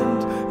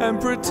hand and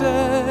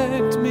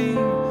protect me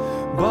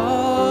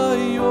by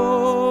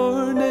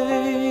your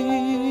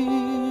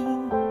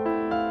name.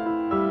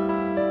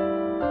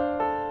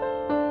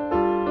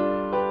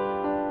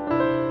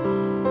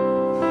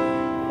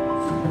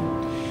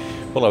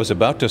 Well, I was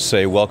about to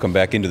say welcome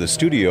back into the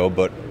studio,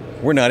 but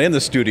we're not in the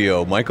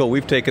studio. Michael,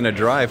 we've taken a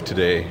drive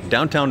today,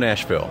 downtown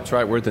Nashville. That's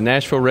right. We're at the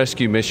Nashville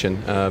Rescue Mission,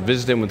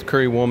 visiting with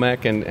Curry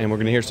Womack, and we're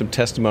going to hear some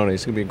testimonies.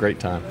 It's going to be a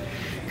great time.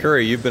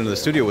 Curry, you've been in the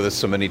studio with us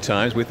so many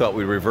times. We thought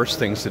we'd reverse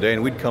things today,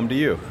 and we'd come to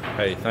you.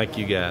 Hey, thank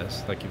you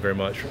guys. Thank you very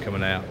much for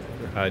coming out.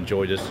 I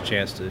enjoyed just a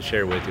chance to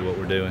share with you what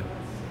we're doing.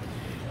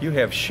 You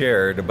have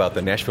shared about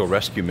the Nashville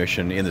Rescue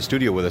Mission in the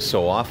studio with us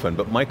so often,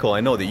 but Michael,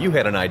 I know that you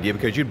had an idea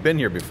because you'd been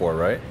here before,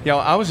 right? Yeah,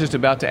 I was just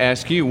about to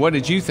ask you, what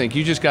did you think?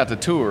 You just got the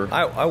tour.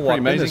 I walked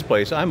in this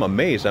place. I'm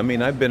amazed. I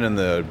mean, I've been in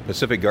the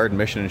Pacific Garden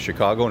Mission in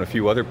Chicago and a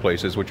few other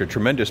places, which are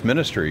tremendous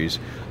ministries.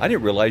 I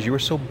didn't realize you were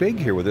so big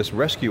here with this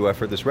rescue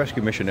effort, this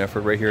rescue mission effort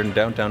right here in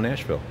downtown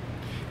Nashville.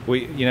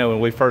 When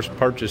we first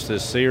purchased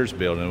this Sears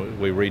building,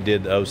 we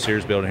redid the old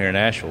Sears building here in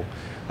Nashville.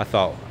 I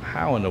thought,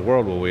 how in the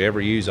world will we ever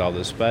use all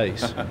this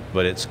space?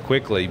 But it's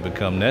quickly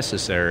become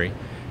necessary,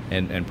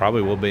 and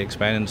probably will be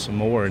expanding some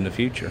more in the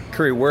future.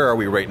 Curry, where are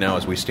we right now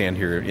as we stand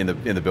here in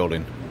the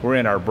building? We're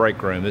in our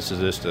break room. This is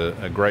just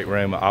a great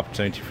room, an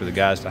opportunity for the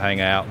guys to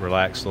hang out,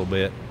 relax a little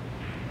bit.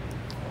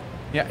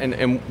 Yeah,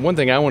 and one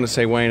thing I want to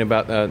say, Wayne,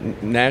 about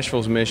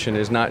Nashville's mission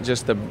is not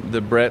just the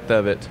breadth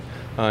of it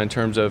in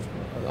terms of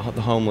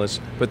the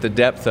homeless, but the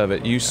depth of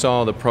it. You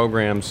saw the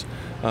programs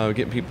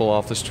getting people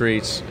off the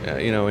streets,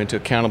 into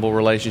accountable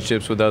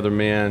relationships with other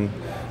men.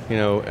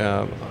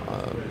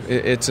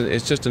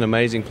 It's just an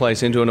amazing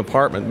place, into an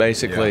apartment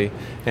basically,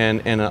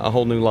 and a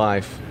whole new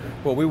life.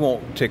 Well, we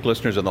won't take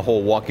listeners on the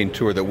whole walking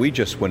tour that we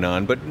just went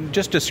on, but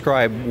just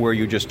describe where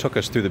you just took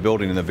us through the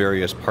building and the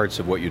various parts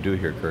of what you do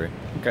here, Curry.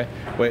 Okay.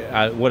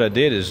 Well, what I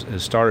did is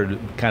started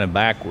kind of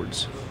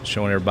backwards,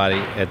 showing everybody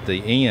at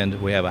the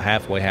end we have a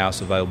halfway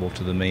house available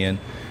to the men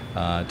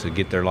to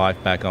get their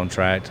life back on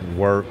track, to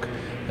work,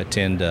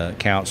 attend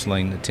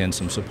counseling, attend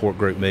some support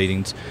group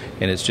meetings,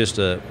 and it's just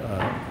a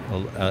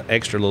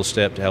extra little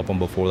step to help them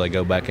before they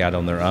go back out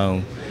on their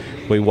own.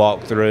 We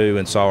walked through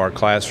and saw our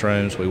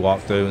classrooms. We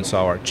walked through and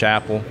saw our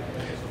chapel,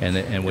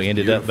 and we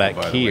ended up back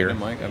here.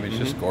 Mike. I mean, it's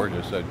just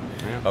gorgeous.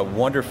 A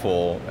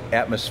wonderful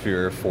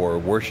atmosphere for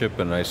worship,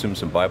 and I assume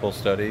some Bible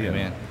study.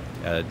 Amen.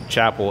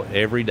 Chapel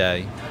every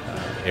day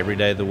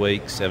of the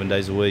week, 7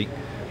 days a week,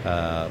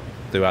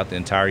 throughout the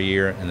entire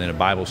year, and then a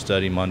Bible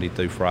study Monday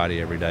through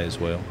Friday every day as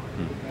well.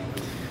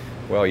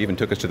 Well, he even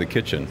took us to the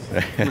kitchen.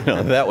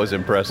 That was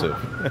impressive.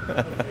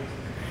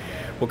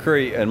 Well,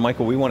 Curry and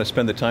Michael, we want to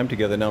spend the time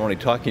together not only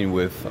talking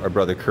with our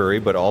brother Curry,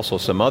 but also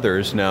some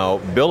others. Now,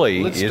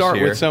 Billy Let's is start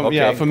here. with some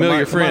Come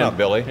familiar friend. on up,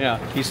 Billy.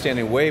 Yeah. He's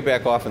standing way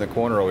back off in the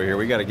corner over here.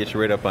 We got to get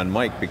you right up on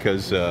Mike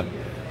because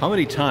how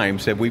many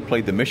times have we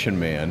played the Mission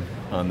Man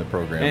on the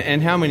program?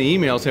 And how many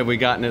emails have we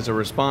gotten as a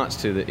response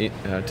to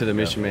the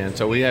Mission Man?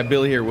 So we have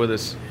Billy here with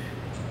us.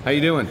 How you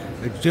doing?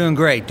 Doing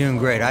great.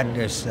 I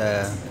just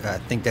I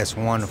think that's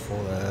wonderful.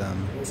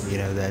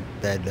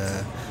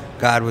 That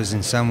God was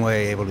in some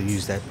way able to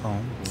use that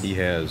poem. He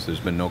has. There's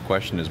been no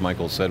question, as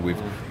Michael said. We've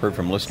heard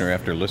from listener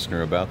after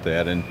listener about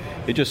that, and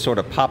it just sort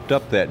of popped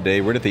up that day.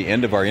 Right at the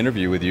end of our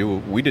interview with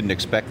you. We didn't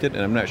expect it,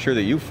 and I'm not sure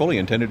that you fully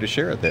intended to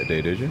share it that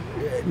day, did you?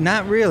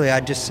 Not really. I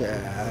just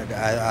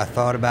I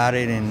thought about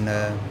it, and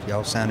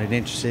y'all sounded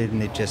interested,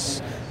 and it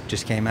just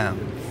came out.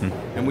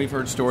 And we've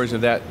heard stories of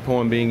that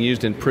poem being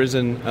used in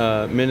prison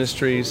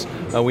ministries.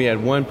 We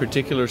had one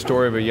particular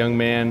story of a young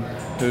man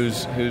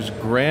whose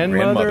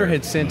grandmother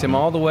had sent him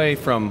all the way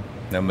from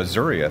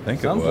Missouri, I think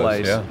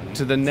someplace it was,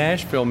 to the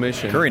Nashville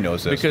Mission. Curry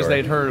knows that because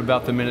story. they'd heard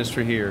about the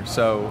ministry here.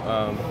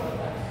 So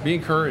be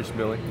encouraged,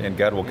 Billy. And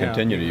God will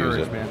continue to use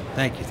it. Man.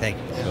 Thank you.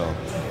 So,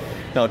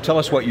 now, tell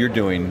us what you're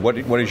doing. What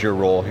is your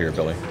role here,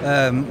 Billy?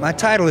 My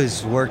title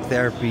is Work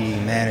Therapy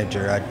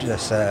Manager. I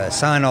just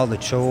assign all the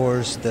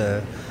chores.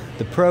 The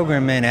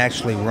program men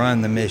actually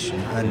run the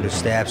mission under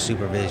staff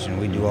supervision.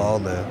 We do all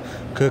the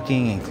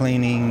cooking and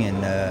cleaning,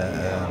 and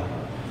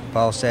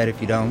Paul said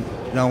if you don't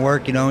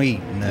work, you don't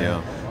eat.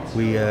 And,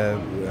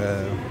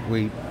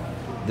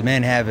 the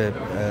men have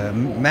a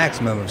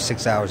maximum of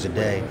 6 hours a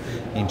day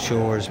in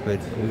chores, but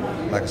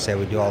like I said,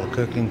 we do all the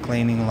cooking,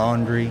 cleaning,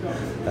 laundry,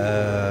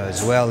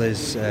 as well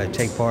as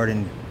take part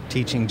in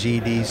teaching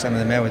GED. Some of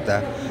the men with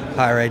the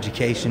higher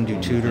education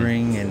do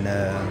tutoring and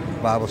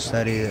Bible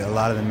study. A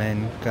lot of the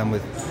men come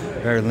with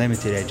very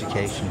limited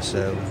education,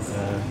 so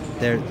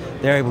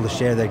they're able to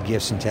share their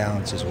gifts and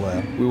talents as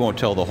well. We won't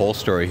tell the whole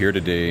story here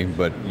today,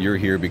 but you're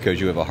here because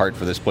you have a heart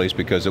for this place,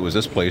 because it was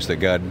this place that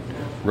God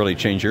really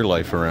changed your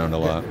life around a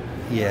lot.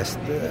 Yes,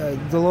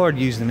 the Lord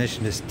used the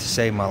mission to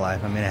save my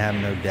life. I mean, I have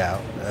no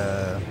doubt.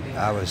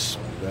 I was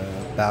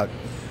about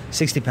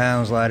 60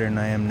 pounds lighter than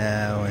I am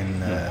now,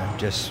 and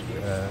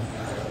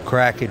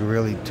crack had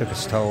really took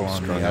its toll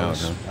on me.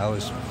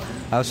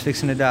 I was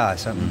fixing to die.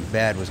 Something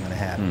bad was going to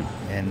happen,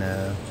 and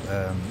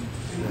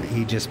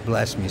He just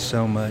blessed me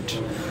so much.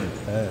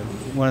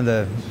 One of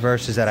the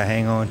verses that I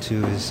hang on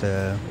to is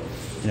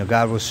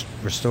God will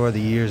restore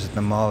the years that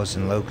the moths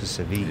and locusts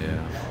have eaten.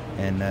 Yeah.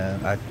 And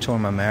I tore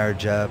my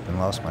marriage up and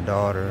lost my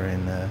daughter,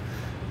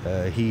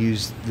 and he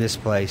used this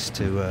place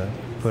to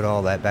put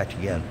all that back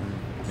together.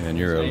 And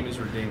you're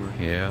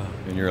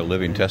and you're a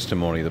living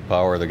testimony of the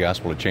power of the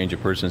gospel to change a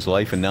person's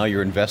life, and now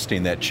you're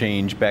investing that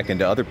change back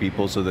into other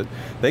people so that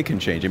they can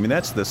change. I mean,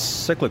 that's the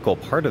cyclical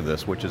part of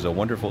this, which is a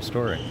wonderful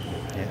story.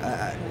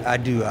 Yeah, I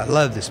do. I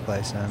love this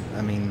place.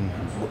 I mean,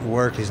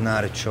 work is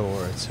not a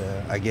chore. It's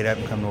I get up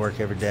and come to work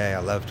every day.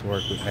 I love to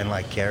work with men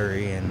like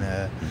Kerry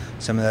and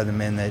some of the other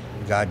men that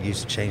God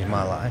used to change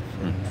my life.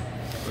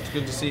 It's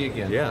good to see you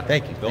again. Yeah.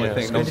 Thank you. The only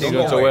thing, it's don't good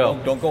go to see away.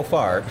 you. Don't go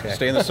far. Okay.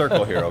 Stay in the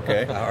circle here,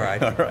 okay? All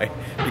right. All right.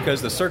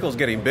 Because the circle's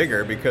getting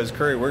bigger. Because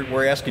Curry,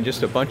 we're asking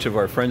just a bunch of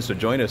our friends to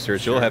join us here.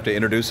 So you'll have to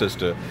introduce us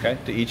to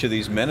each of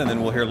these men, and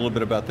then we'll hear a little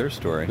bit about their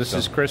story. This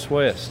is Chris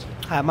West.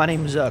 Hi, my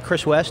name is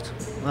Chris West.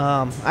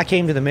 I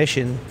came to the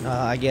mission,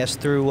 I guess,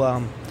 through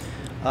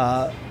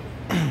 5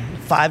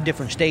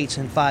 different states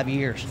in 5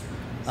 years.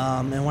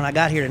 And when I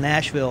got here to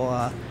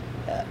Nashville,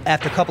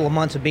 after a couple of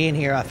months of being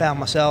here, I found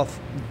myself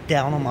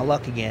down on my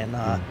luck again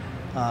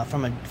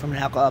from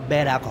a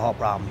bad alcohol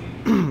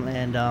problem.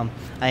 And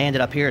I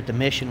ended up here at the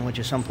mission, which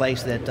is some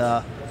place that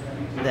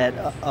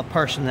a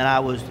person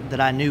that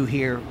I knew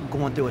here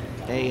going through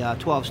a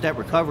 12-step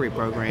recovery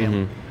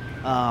program.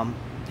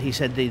 He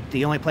said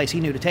the only place he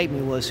knew to take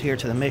me was here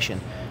to the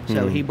mission.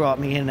 So he brought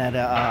me in at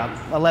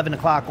 11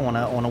 o'clock on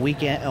a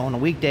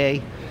weekday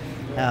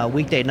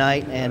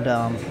night, and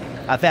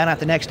I found out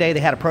the next day they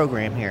had a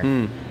program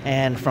here.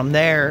 And from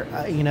there,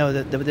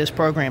 this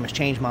program has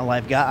changed my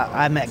life.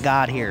 I met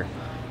God here,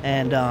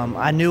 and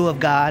I knew of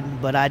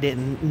God, but I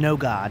didn't know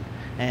God.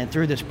 And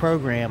through this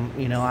program,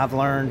 I've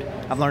learned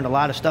a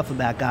lot of stuff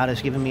about God.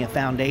 It's given me a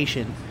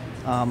foundation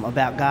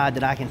about God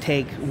that I can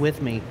take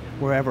with me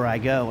wherever I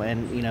go.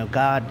 And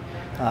God,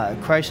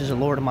 Christ is the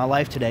Lord of my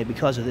life today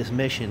because of this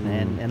mission,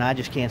 and I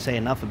just can't say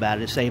enough about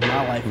it. It saved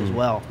my life as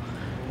well,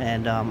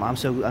 and I'm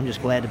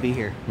just glad to be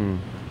here.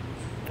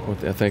 Well,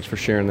 thanks for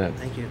sharing that.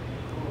 Thank you.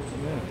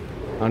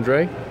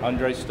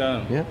 Andre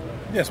Stone. Yeah.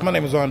 Yes, my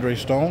name is Andre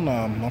Stone.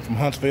 I'm from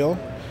Huntsville,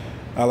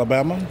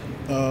 Alabama.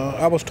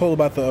 I was told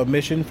about the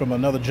mission from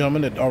another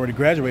gentleman that already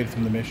graduated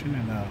from the mission,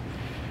 and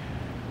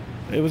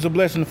it was a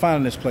blessing to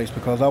find this place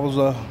because I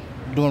was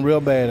doing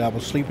real bad. I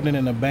was sleeping in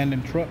an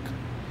abandoned truck.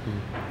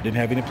 Didn't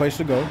have any place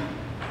to go.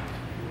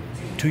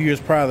 2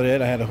 years prior to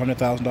that, I had a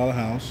 $100,000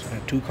 house,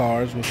 had 2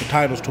 cars with the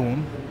titles to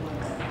them.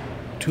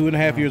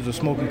 2.5 years of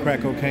smoking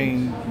crack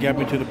cocaine got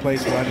me to the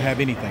place where I didn't have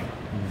anything.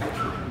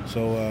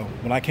 So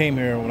when I came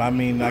here,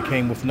 I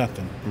came with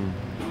nothing.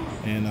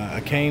 And I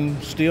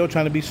came still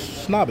trying to be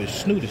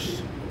snobbish,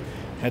 snootish.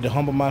 Had to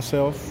humble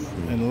myself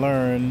and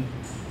learn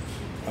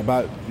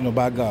about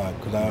God,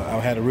 because I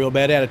had a real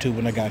bad attitude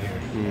when I got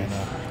here. And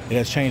it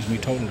has changed me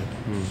totally.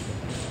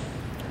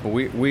 Well,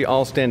 we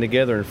all stand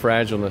together in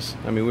fragileness.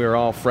 I mean, we are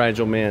all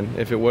fragile men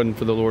if it wasn't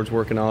for the Lord's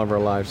work in all of our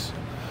lives.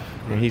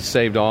 And He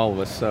saved all of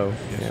us, so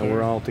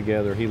we're all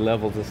together. He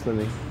levels us,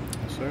 didn't He?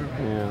 Yes, sir.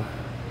 Yeah.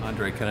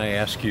 Andre, can I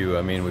ask you,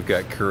 I mean, we've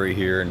got Curry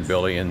here and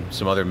Billy and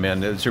some other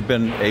men. Has there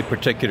been a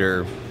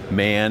particular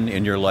man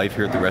in your life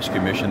here at the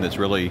Rescue Mission that's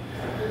really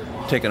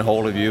taken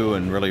hold of you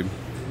and really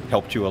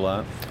helped you a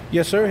lot?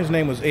 Yes, sir. His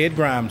name was Ed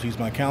Grimes. He's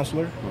my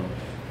counselor.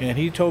 And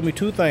he told me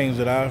 2 things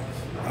that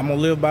I'm going to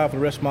live by for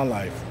the rest of my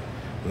life.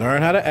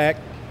 Learn how to act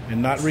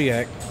and not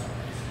react.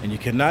 And you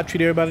cannot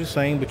treat everybody the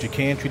same, but you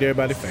can treat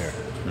everybody fair.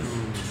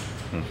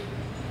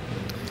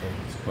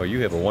 Well,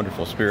 you have a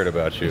wonderful spirit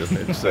about you.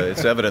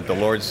 It's evident the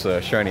Lord's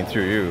shining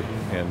through you.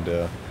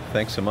 And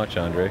thanks so much,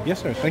 Andre.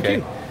 Yes, sir. Thank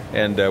you.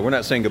 And we're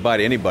not saying goodbye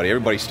to anybody.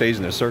 Everybody stays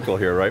in their circle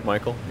here, right,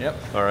 Michael? Yep.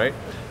 All right.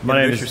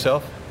 Introduce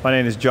yourself. My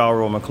name is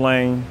Jarrell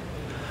McLean,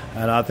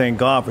 and I thank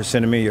God for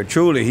sending me here.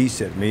 Truly, He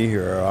sent me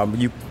here.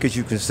 Because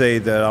you can say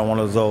that I'm one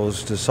of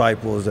those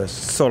disciples that's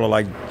sort of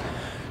like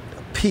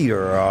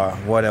Peter or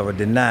whatever,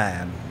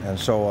 denying. And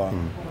so,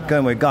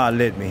 God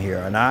led me here.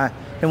 And I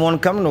didn't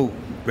want to come to no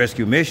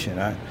rescue mission.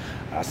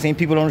 I seen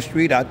people on the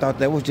street. I thought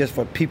that was just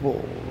for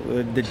people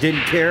that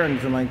didn't care and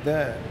anything like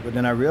that. But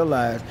then I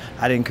realized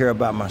I didn't care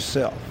about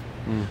myself.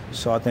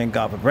 So I thank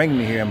God for bringing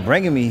me here. And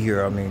bringing me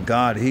here, I mean,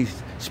 God,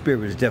 His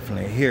Spirit is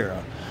definitely here.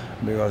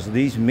 Because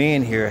these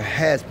men here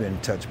has been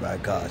touched by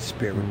God's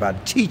Spirit by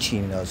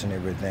teaching us and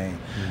everything.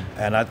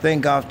 And I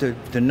thank God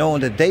to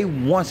knowing that they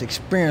once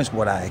experienced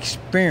what I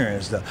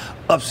experienced, the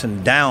ups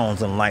and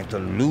downs in life, the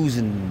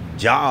losing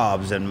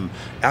jobs and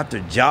after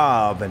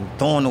job and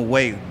throwing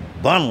away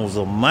bundles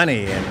of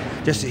money,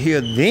 and just to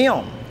hear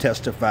them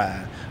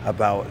testify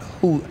about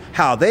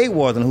how they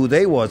was and who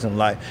they was in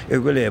life, it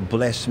really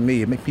blessed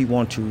me. It makes me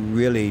want to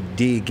really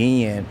dig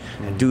in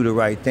and do the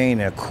right thing.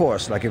 And of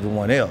course, like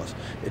everyone else,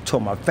 it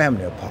tore my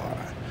family apart.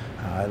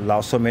 I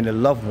lost so many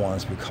loved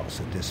ones because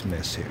of this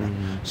mess here.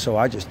 So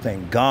I just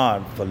thank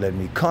God for letting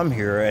me come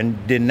here and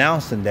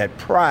denouncing that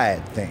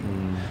pride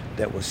thing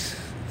that was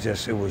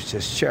was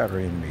just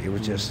shattering me. It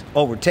was just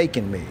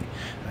overtaking me.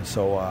 And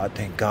so I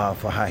thank God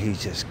for how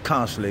he's just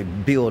constantly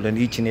building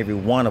each and every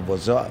one of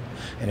us up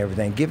and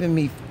everything, giving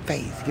me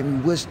faith, giving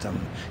me wisdom,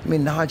 giving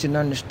me knowledge and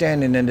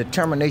understanding and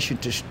determination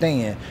to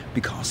stand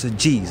because of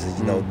Jesus,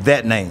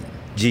 that name,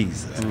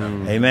 Jesus.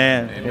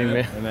 Amen.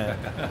 Amen.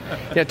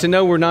 Yeah, to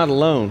know we're not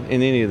alone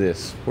in any of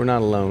this. We're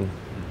not alone.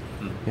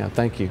 Yeah,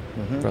 thank you,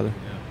 brother.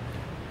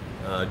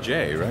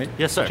 Jay, right?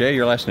 Yes, sir. Jay,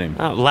 your last name?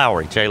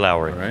 Lowry, Jay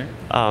Lowry.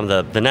 All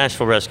right. The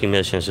Nashville Rescue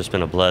Mission has just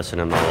been a blessing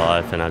in my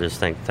life, and I just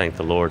thank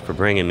the Lord for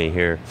bringing me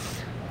here.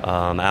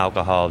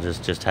 Alcohol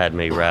just had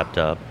me wrapped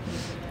up,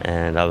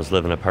 and I was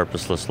living a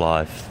purposeless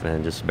life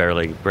and just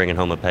barely bringing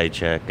home a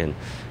paycheck, and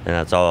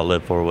that's all I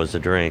lived for was to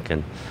drink.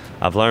 And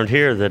I've learned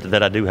here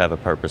that I do have a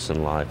purpose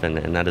in life,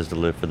 and that is to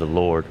live for the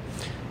Lord.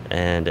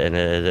 And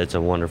it's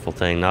a wonderful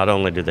thing. Not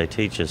only do they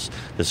teach us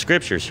the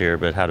scriptures here,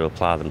 but how to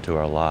apply them to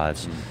our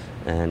lives.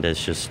 And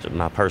it's just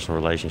my personal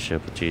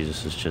relationship with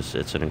Jesus is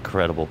it's an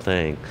incredible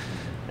thing.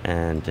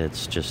 And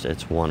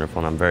it's wonderful.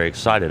 And I'm very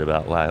excited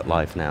about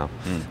life now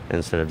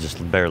instead of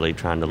just barely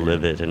trying to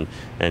live it and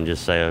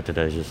just say, oh,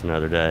 today's just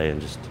another day. And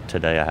just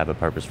today I have a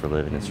purpose for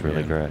living. It's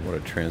really great. What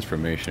a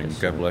transformation.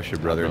 God bless you,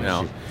 brother.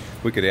 Now,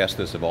 we could ask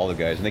this of all the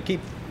guys, and they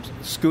keep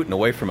scooting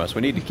away from us.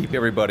 We need to keep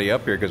everybody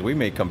up here because we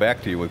may come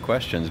back to you with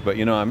questions. But,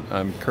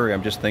 I'm Curry,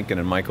 I'm just thinking,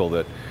 and Michael,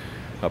 that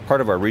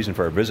part of our reason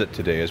for our visit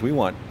today is we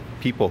want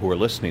people who are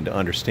listening to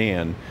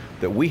understand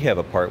that we have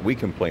a part we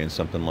can play in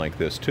something like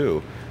this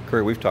too.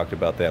 Curry, we've talked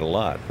about that a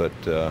lot, but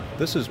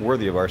this is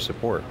worthy of our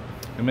support.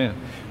 Amen.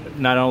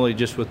 Not only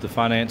just with the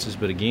finances,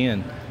 but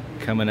again,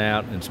 coming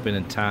out and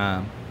spending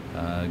time,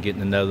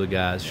 getting to know the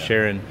guys,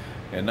 sharing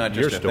and not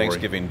your just story.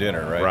 Thanksgiving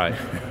dinner, right? Right.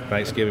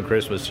 Thanksgiving,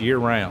 Christmas, year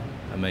round.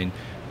 I mean,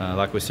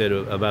 like we said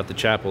about the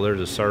chapel, there's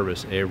a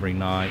service every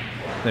night.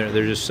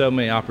 There's just so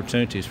many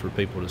opportunities for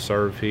people to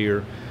serve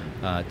here,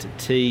 to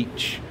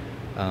teach.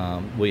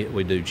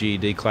 We do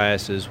GED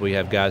classes. We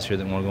have guys here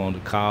that want to go on to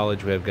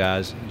college. We have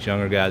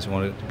younger guys that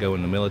want to go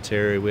in the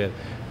military. We have,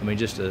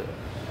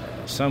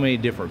 so many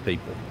different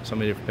people, so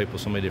many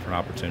different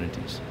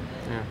opportunities.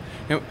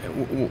 Yeah.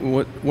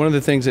 And one of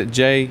the things that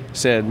Jay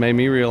said made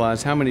me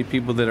realize how many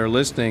people that are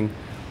listening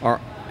are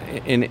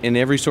in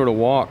every sort of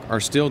walk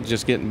are still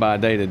just getting by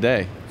day to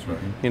day. That's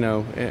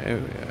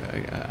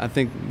right. I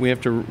think we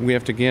have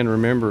to again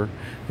remember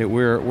that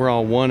we're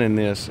all one in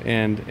this,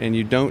 and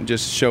you don't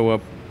just show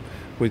up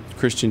with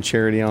Christian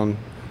Charity on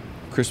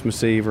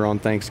Christmas Eve or on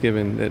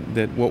Thanksgiving.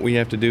 That what we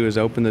have to do is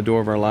open the door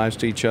of our lives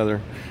to each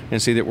other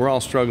and see that we're all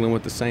struggling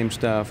with the same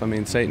stuff. I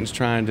mean, Satan's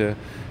trying to,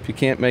 if he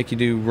can't make you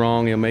do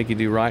wrong, he'll make you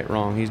do right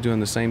wrong. He's doing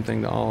the same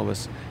thing to all of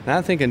us. And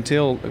I think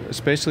until,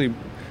 especially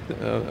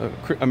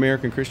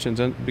American Christians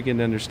begin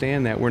to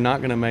understand that, we're not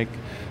going to make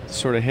the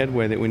sort of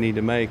headway that we need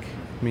to make.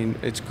 I mean,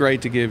 it's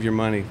great to give your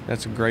money.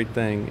 That's a great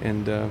thing,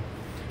 and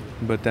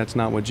but that's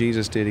not what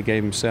Jesus did. He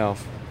gave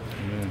himself.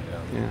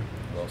 Yeah.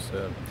 Well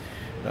said.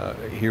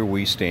 Here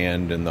we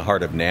stand in the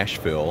heart of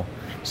Nashville.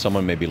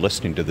 Someone may be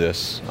listening to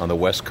this on the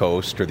West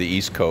Coast or the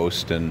East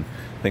Coast and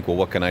think, well,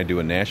 what can I do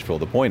in Nashville?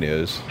 The point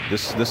is,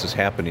 this is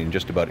happening in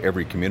just about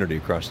every community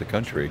across the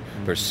country.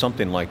 Mm-hmm. There's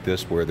something like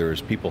this where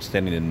there's people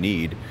standing in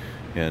need,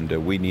 and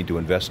we need to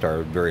invest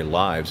our very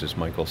lives, as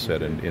Michael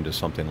said, into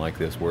something like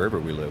this wherever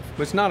we live.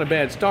 But it's not a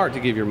bad start to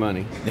give your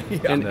money.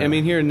 Yeah, and I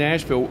mean, here in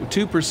Nashville,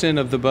 2%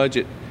 of the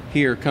budget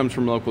here comes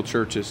from local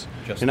churches.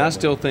 I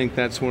still think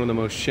that's one of the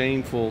most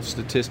shameful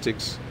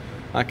statistics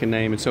I can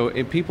name. And so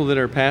people that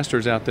are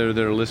pastors out there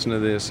that are listening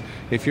to this,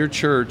 if your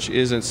church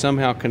isn't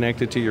somehow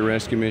connected to your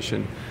rescue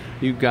mission,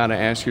 you've got to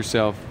ask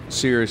yourself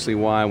seriously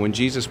why. When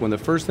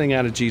the first thing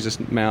out of Jesus'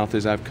 mouth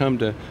is, I've come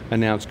to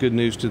announce good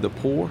news to the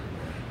poor,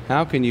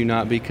 how can you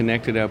not be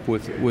connected up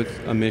with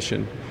a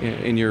mission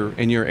in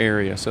your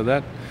area? So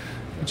that,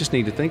 you just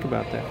need to think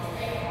about that.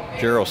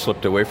 Gerald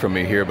slipped away from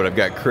me here, but I've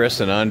got Chris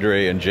and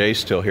Andre and Jay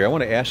still here. I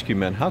want to ask you,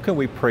 men, how can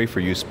we pray for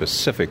you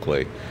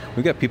specifically?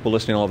 We've got people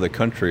listening all over the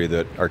country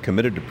that are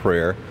committed to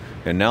prayer,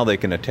 and now they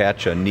can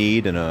attach a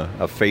need and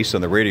a face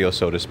on the radio,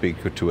 so to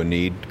speak, to a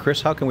need.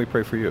 Chris, how can we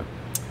pray for you?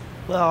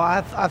 Well,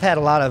 I've had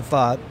a lot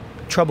of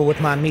trouble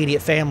with my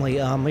immediate family.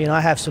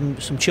 I have some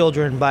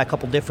children by a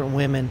couple different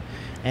women,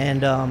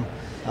 and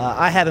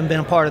I haven't been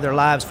a part of their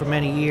lives for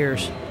many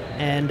years.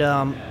 And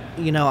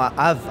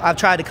I've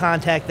tried to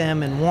contact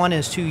them, and one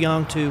is too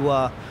young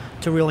to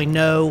really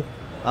know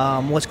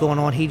what's going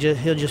on.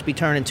 He'll just be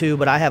turning 2,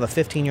 but I have a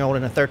 15-year-old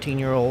and a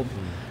 13-year-old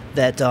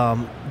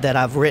that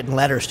I've written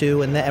letters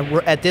to, and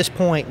at this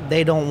point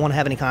they don't want to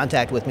have any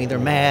contact with me. They're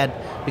mad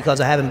because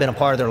I haven't been a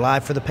part of their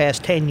life for the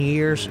past 10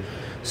 years.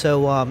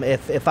 So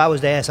if I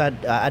was to ask,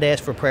 I'd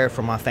ask for prayer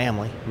for my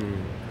family.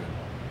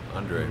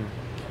 Andre?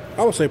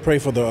 I would say pray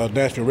for the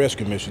Nashville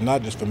Rescue Mission,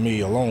 not just for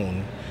me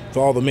alone, for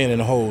all the men in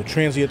the whole,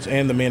 transients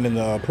and the men in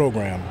the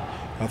program.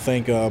 I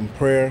think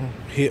prayer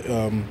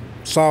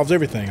solves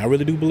everything. I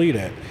really do believe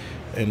that.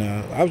 And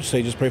I would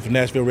say just pray for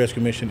Nashville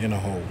Rescue Mission in a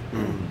whole. All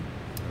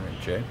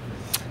right, Jay?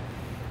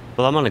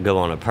 Well, I'm going to go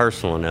on a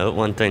personal note.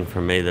 One thing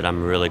for me that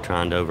I'm really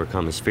trying to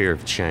overcome is fear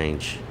of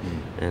change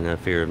and a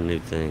fear of new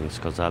things,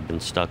 because I've been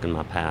stuck in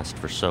my past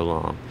for so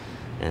long,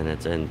 and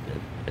it's and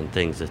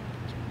things that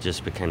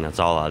just became, that's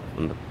all I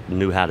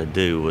knew how to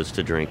do, was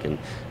to drink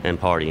and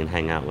party and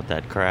hang out with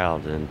that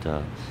crowd,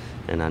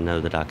 and I know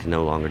that I can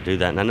no longer do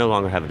that, and I no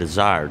longer have a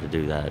desire to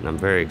do that, and I'm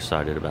very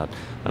excited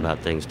about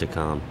things to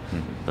come.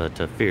 But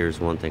fear is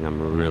one thing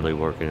I'm really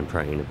working and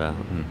praying about.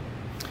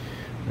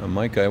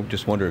 Mike, I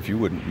just wonder if you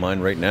wouldn't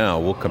mind right now.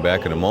 We'll come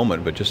back in a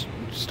moment, but just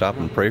stop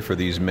and pray for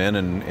these men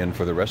and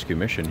for the rescue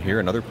mission here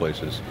and other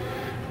places.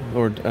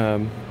 Lord,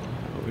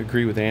 we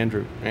agree with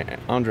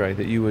Andre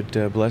that you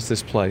would bless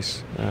this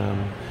place.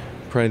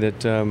 Pray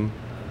that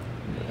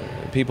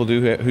people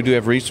who do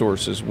have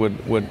resources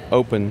would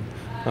open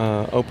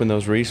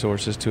those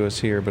resources to us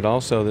here, but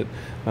also that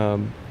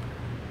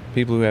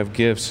people who have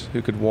gifts,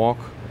 who could walk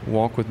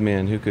with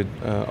men, who could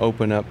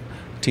open up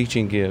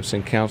teaching gifts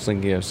and counseling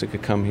gifts that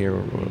could come here,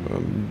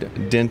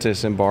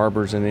 dentists and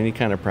barbers and any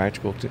kind of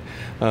practical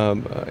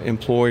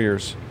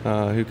employers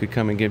who could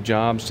come and give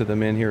jobs to the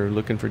men here who are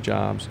looking for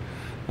jobs.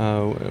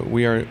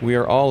 We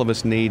are all of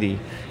us needy,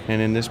 and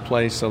in this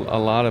place a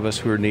lot of us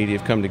who are needy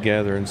have come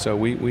together, and so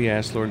we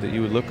ask, Lord, that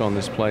you would look on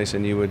this place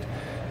and you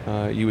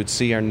would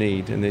see our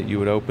need, and that you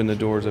would open the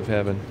doors of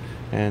heaven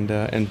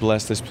and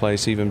bless this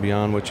place even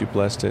beyond what you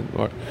blessed it.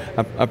 Lord,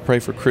 I pray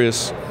for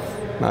Chris.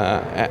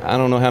 I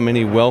don't know how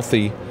many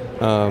wealthy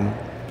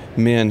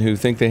men who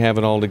think they have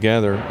it all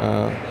together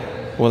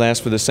will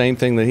ask for the same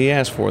thing that he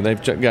asked for.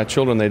 They've got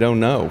children they don't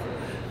know,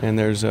 and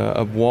there's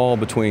a wall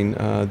between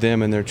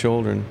them and their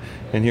children.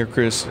 And here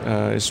Chris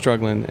is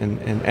struggling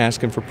and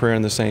asking for prayer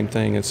in the same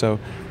thing. And so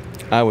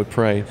I would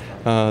pray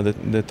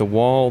that the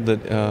wall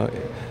that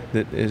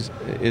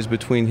is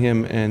between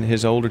him and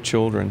his older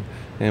children,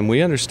 and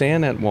we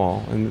understand that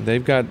wall, and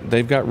they've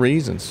got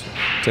reasons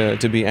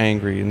to be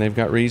angry, and they've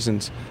got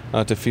reasons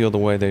to feel the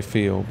way they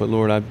feel. But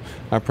Lord,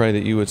 I pray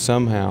that you would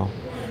somehow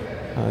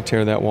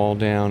tear that wall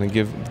down and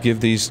give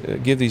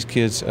these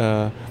kids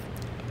a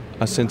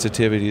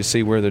sensitivity to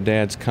see where their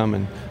dad's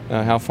coming,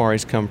 how far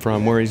he's come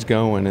from, where he's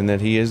going, and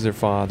that he is their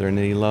father, and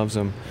that he loves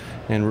them,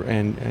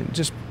 and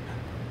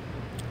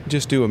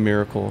just do a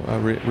miracle,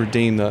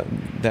 redeem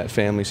that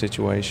family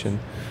situation.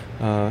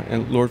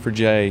 And Lord, for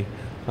Jay,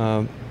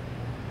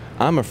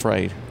 I'm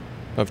afraid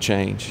of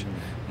change,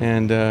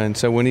 and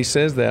so when he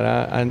says that,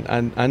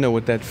 I know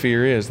what that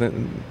fear is. That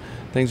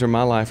things in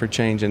my life are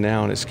changing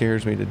now, and it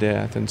scares me to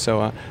death. And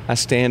so I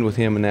stand with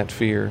him in that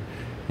fear.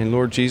 And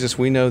Lord Jesus,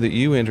 we know that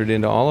you entered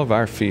into all of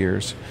our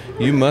fears.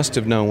 You must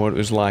have known what it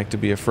was like to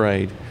be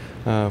afraid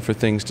for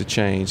things to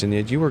change, and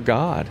yet you were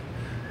God.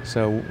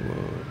 So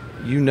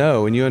you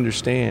know and you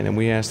understand, and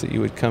we ask that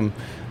you would come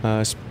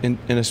in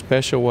a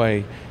special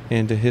way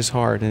into his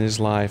heart and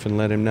his life, and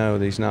let him know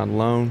that he's not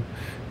alone,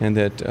 and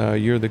that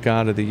you're the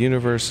God of the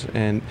universe,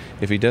 and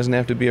if he doesn't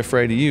have to be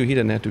afraid of you, he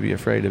doesn't have to be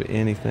afraid of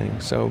anything.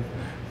 So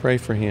pray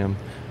for him.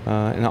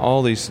 And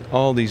all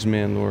these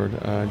men, Lord,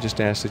 just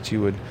ask that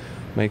you would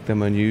make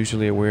them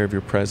unusually aware of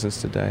your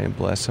presence today, and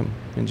bless them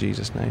in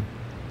Jesus' name.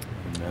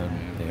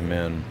 Amen.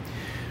 Amen.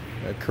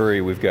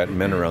 Curry, we've got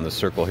men around the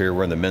circle here.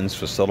 We're in the men's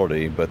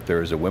facility, but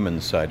there's a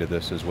women's side to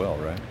this as well,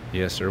 right?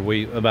 Yes, sir.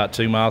 We about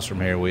 2 miles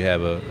from here, we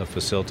have a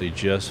facility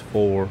just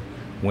for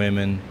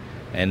women,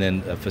 and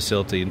then a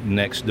facility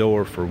next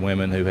door for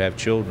women who have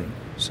children.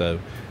 So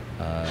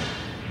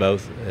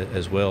both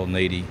as well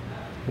needy.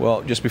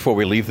 Well, just before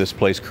we leave this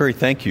place, Curry,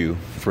 thank you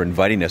for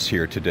inviting us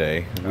here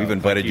today. We've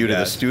invited you to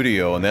the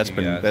studio, and that's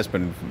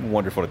been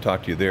wonderful to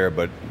talk to you there,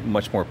 but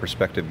much more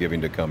perspective giving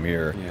to come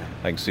here. Yeah.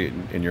 I can see it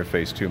in your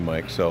face too,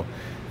 Mike. So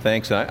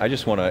thanks. And I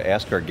just want to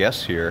ask our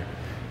guests here,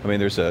 I mean,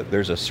 there's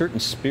a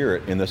certain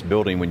spirit in this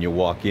building when you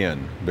walk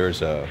in.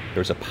 There's a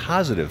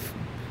positive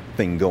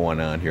thing going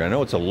on here. I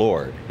know it's a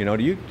Lord. You know,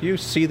 do you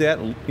see that,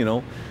 you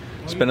know,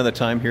 spending the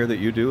time here that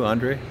you do,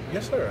 Andre?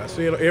 Yes, sir. I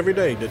see it every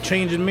day. The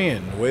change in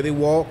men, the way they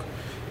walk,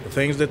 the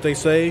things that they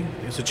say,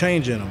 it's a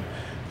change in them.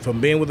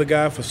 From being with a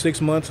guy for 6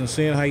 months and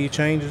seeing how he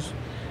changes,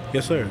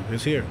 yes, sir,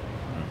 it's here.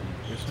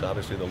 It's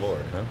obviously the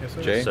Lord, huh? Yes,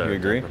 sir. Jay, Yes, sir. you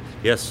agree?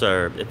 Yes,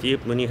 sir.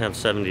 When you have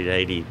 70 to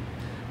 80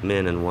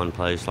 men in one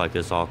place like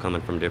this, all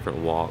coming from different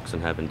walks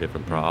and having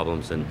different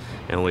problems, and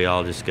we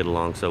all just get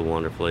along so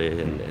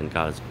wonderfully, and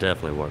God is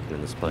definitely working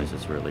in this place.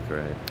 It's really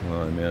great.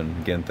 Well, amen.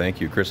 Again,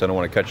 thank you. Chris, I don't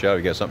want to cut you out.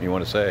 You got something you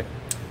want to say?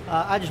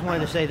 I just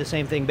wanted to say the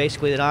same thing,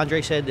 basically, that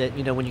Andre said, that,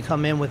 you know, when you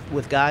come in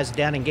with guys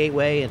down in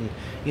Gateway, and,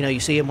 you know, you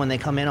see them when they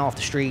come in off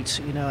the streets,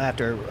 you know,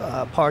 after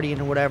partying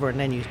or whatever, and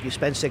then you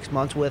spend 6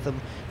 months with them,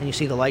 and you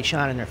see the light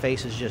shine in their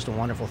face, is just a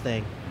wonderful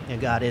thing,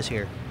 and God is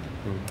here.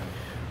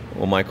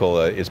 Well, Michael,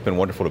 it's been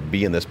wonderful to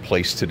be in this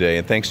place today,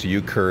 and thanks to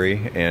you,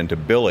 Curry, and to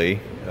Billy.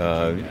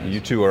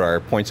 You two are our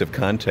points of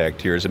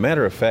contact here. As a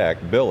matter of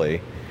fact, Billy,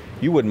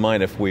 you wouldn't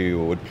mind if we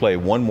would play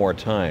one more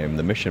time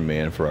The Mission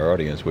Man for our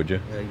audience, would you?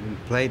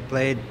 Play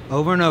it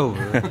over and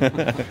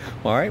over.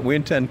 All right, we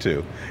intend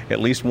to, at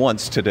least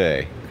once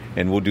today,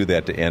 and we'll do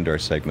that to end our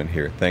segment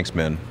here. Thanks,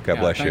 men. God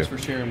bless you. Thanks for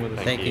sharing with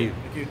us. Thank you.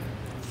 Thank you.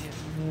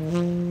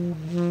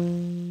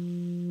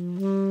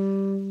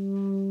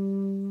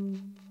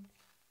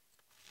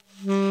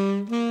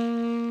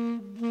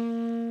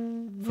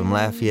 From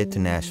Lafayette to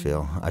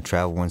Nashville, I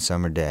traveled one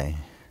summer day.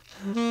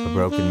 A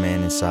broken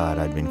man inside,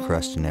 I'd been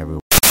crushed in every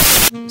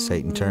way.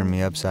 Satan turned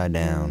me upside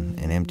down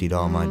and emptied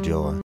all my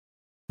joy.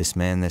 This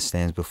man that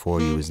stands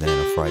before you is then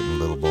a frightened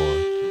little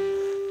boy.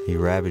 He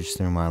ravaged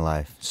through my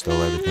life, stole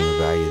everything of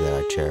value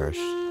that I cherished.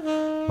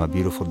 My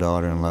beautiful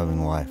daughter and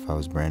loving wife, I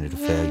was branded a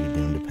failure,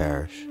 doomed to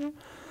perish.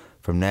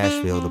 From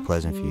Nashville to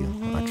Pleasant View,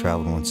 I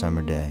traveled one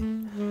summer day.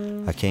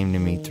 I came to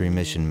meet 3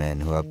 mission men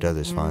who helped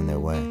others find their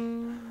way.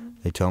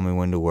 They told me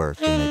when to work,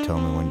 and they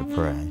told me when to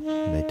pray.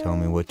 They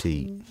told me what to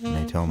eat, and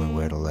they told me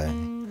where to lay.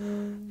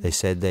 They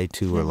said they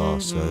too were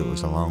lost, so it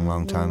was a long,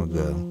 long time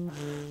ago.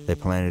 They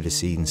planted a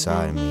seed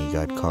inside of me,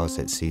 God caused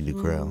that seed to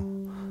grow.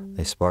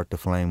 They sparked a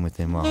flame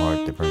within my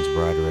heart that burns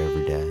brighter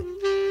every day.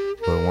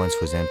 Where once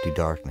was empty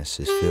darkness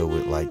is filled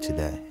with light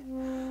today.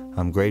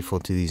 I'm grateful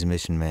to these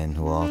mission men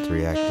who all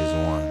 3 act as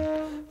one,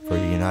 for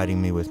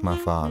uniting me with my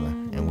Father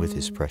and with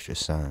His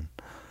precious Son.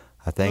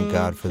 I thank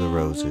God for the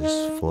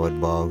roses,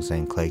 Floyd Boggs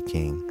and Clay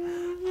King.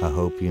 I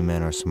hope you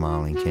men are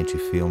smiling, can't you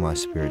feel my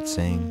spirit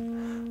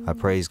sing? I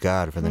praise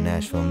God for the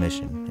Nashville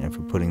mission and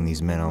for putting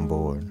these men on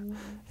board.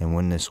 And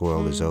when this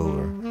world is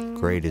over,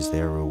 great is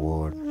their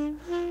reward.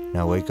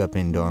 Now wake up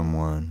in Dorm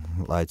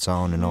 1, lights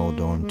on in old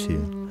Dorm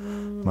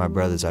 2. My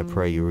brothers, I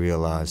pray you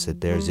realize that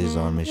theirs is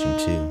our mission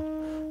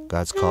too.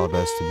 God's called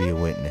us to be a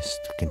witness,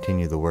 to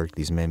continue the work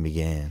these men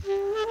began.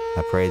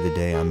 I pray the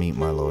day I meet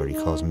my Lord, He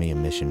calls me a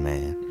mission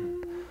man.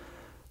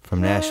 From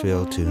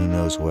Nashville to who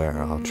knows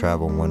where, I'll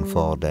travel one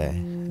fall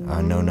day.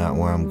 I know not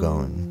where I'm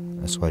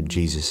going, that's why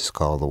Jesus is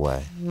called the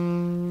way.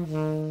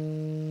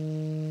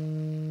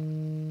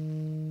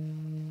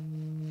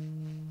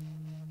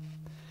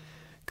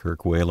 Kirk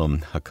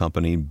Whalum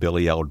accompanied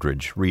Billy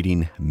Eldridge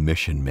reading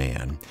Mission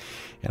Man.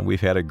 And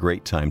we've had a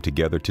great time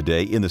together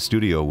today in the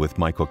studio with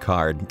Michael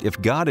Card. If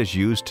God has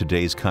used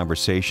today's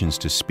conversations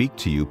to speak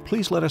to you,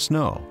 please let us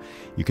know.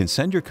 You can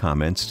send your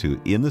comments to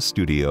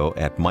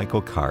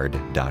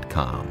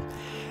inthestudio@michaelcard.com.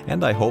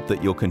 And I hope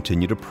that you'll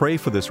continue to pray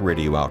for this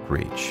radio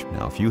outreach.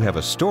 Now, if you have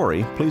a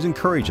story, please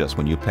encourage us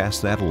when you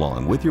pass that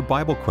along with your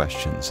Bible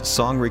questions,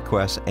 song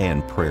requests,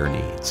 and prayer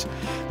needs.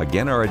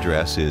 Again, our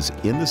address is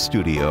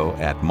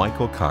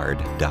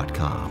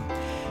inthestudio@michaelcard.com.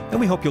 And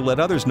we hope you'll let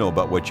others know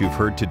about what you've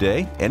heard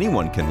today.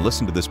 Anyone can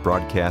listen to this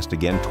broadcast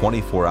again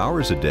 24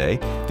 hours a day.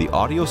 The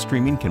audio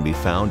streaming can be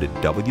found at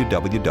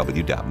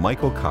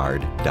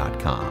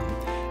www.michaelcard.com.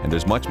 And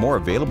there's much more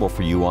available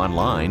for you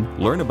online.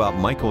 Learn about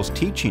Michael's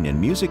teaching and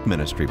music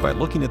ministry by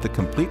looking at the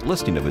complete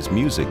listing of his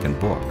music and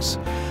books.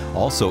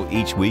 Also,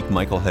 each week,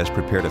 Michael has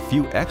prepared a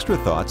few extra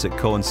thoughts that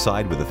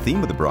coincide with the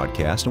theme of the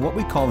broadcast and what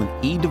we call an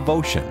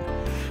e-devotion.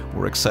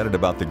 We're excited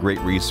about the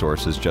great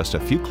resources just a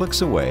few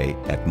clicks away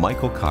at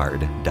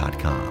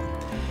michaelcard.com.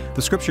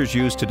 The scriptures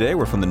used today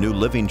were from the New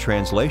Living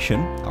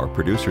Translation. Our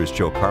producer is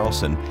Joe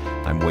Carlson.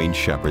 I'm Wayne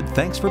Shepherd.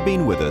 Thanks for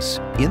being with us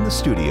in the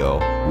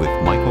studio with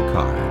Michael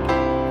Card.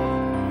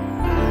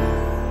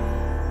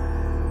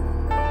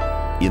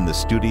 In the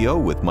Studio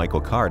with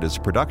Michael Card is a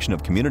production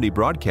of Community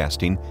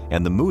Broadcasting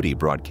and the Moody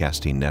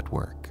Broadcasting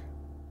Network.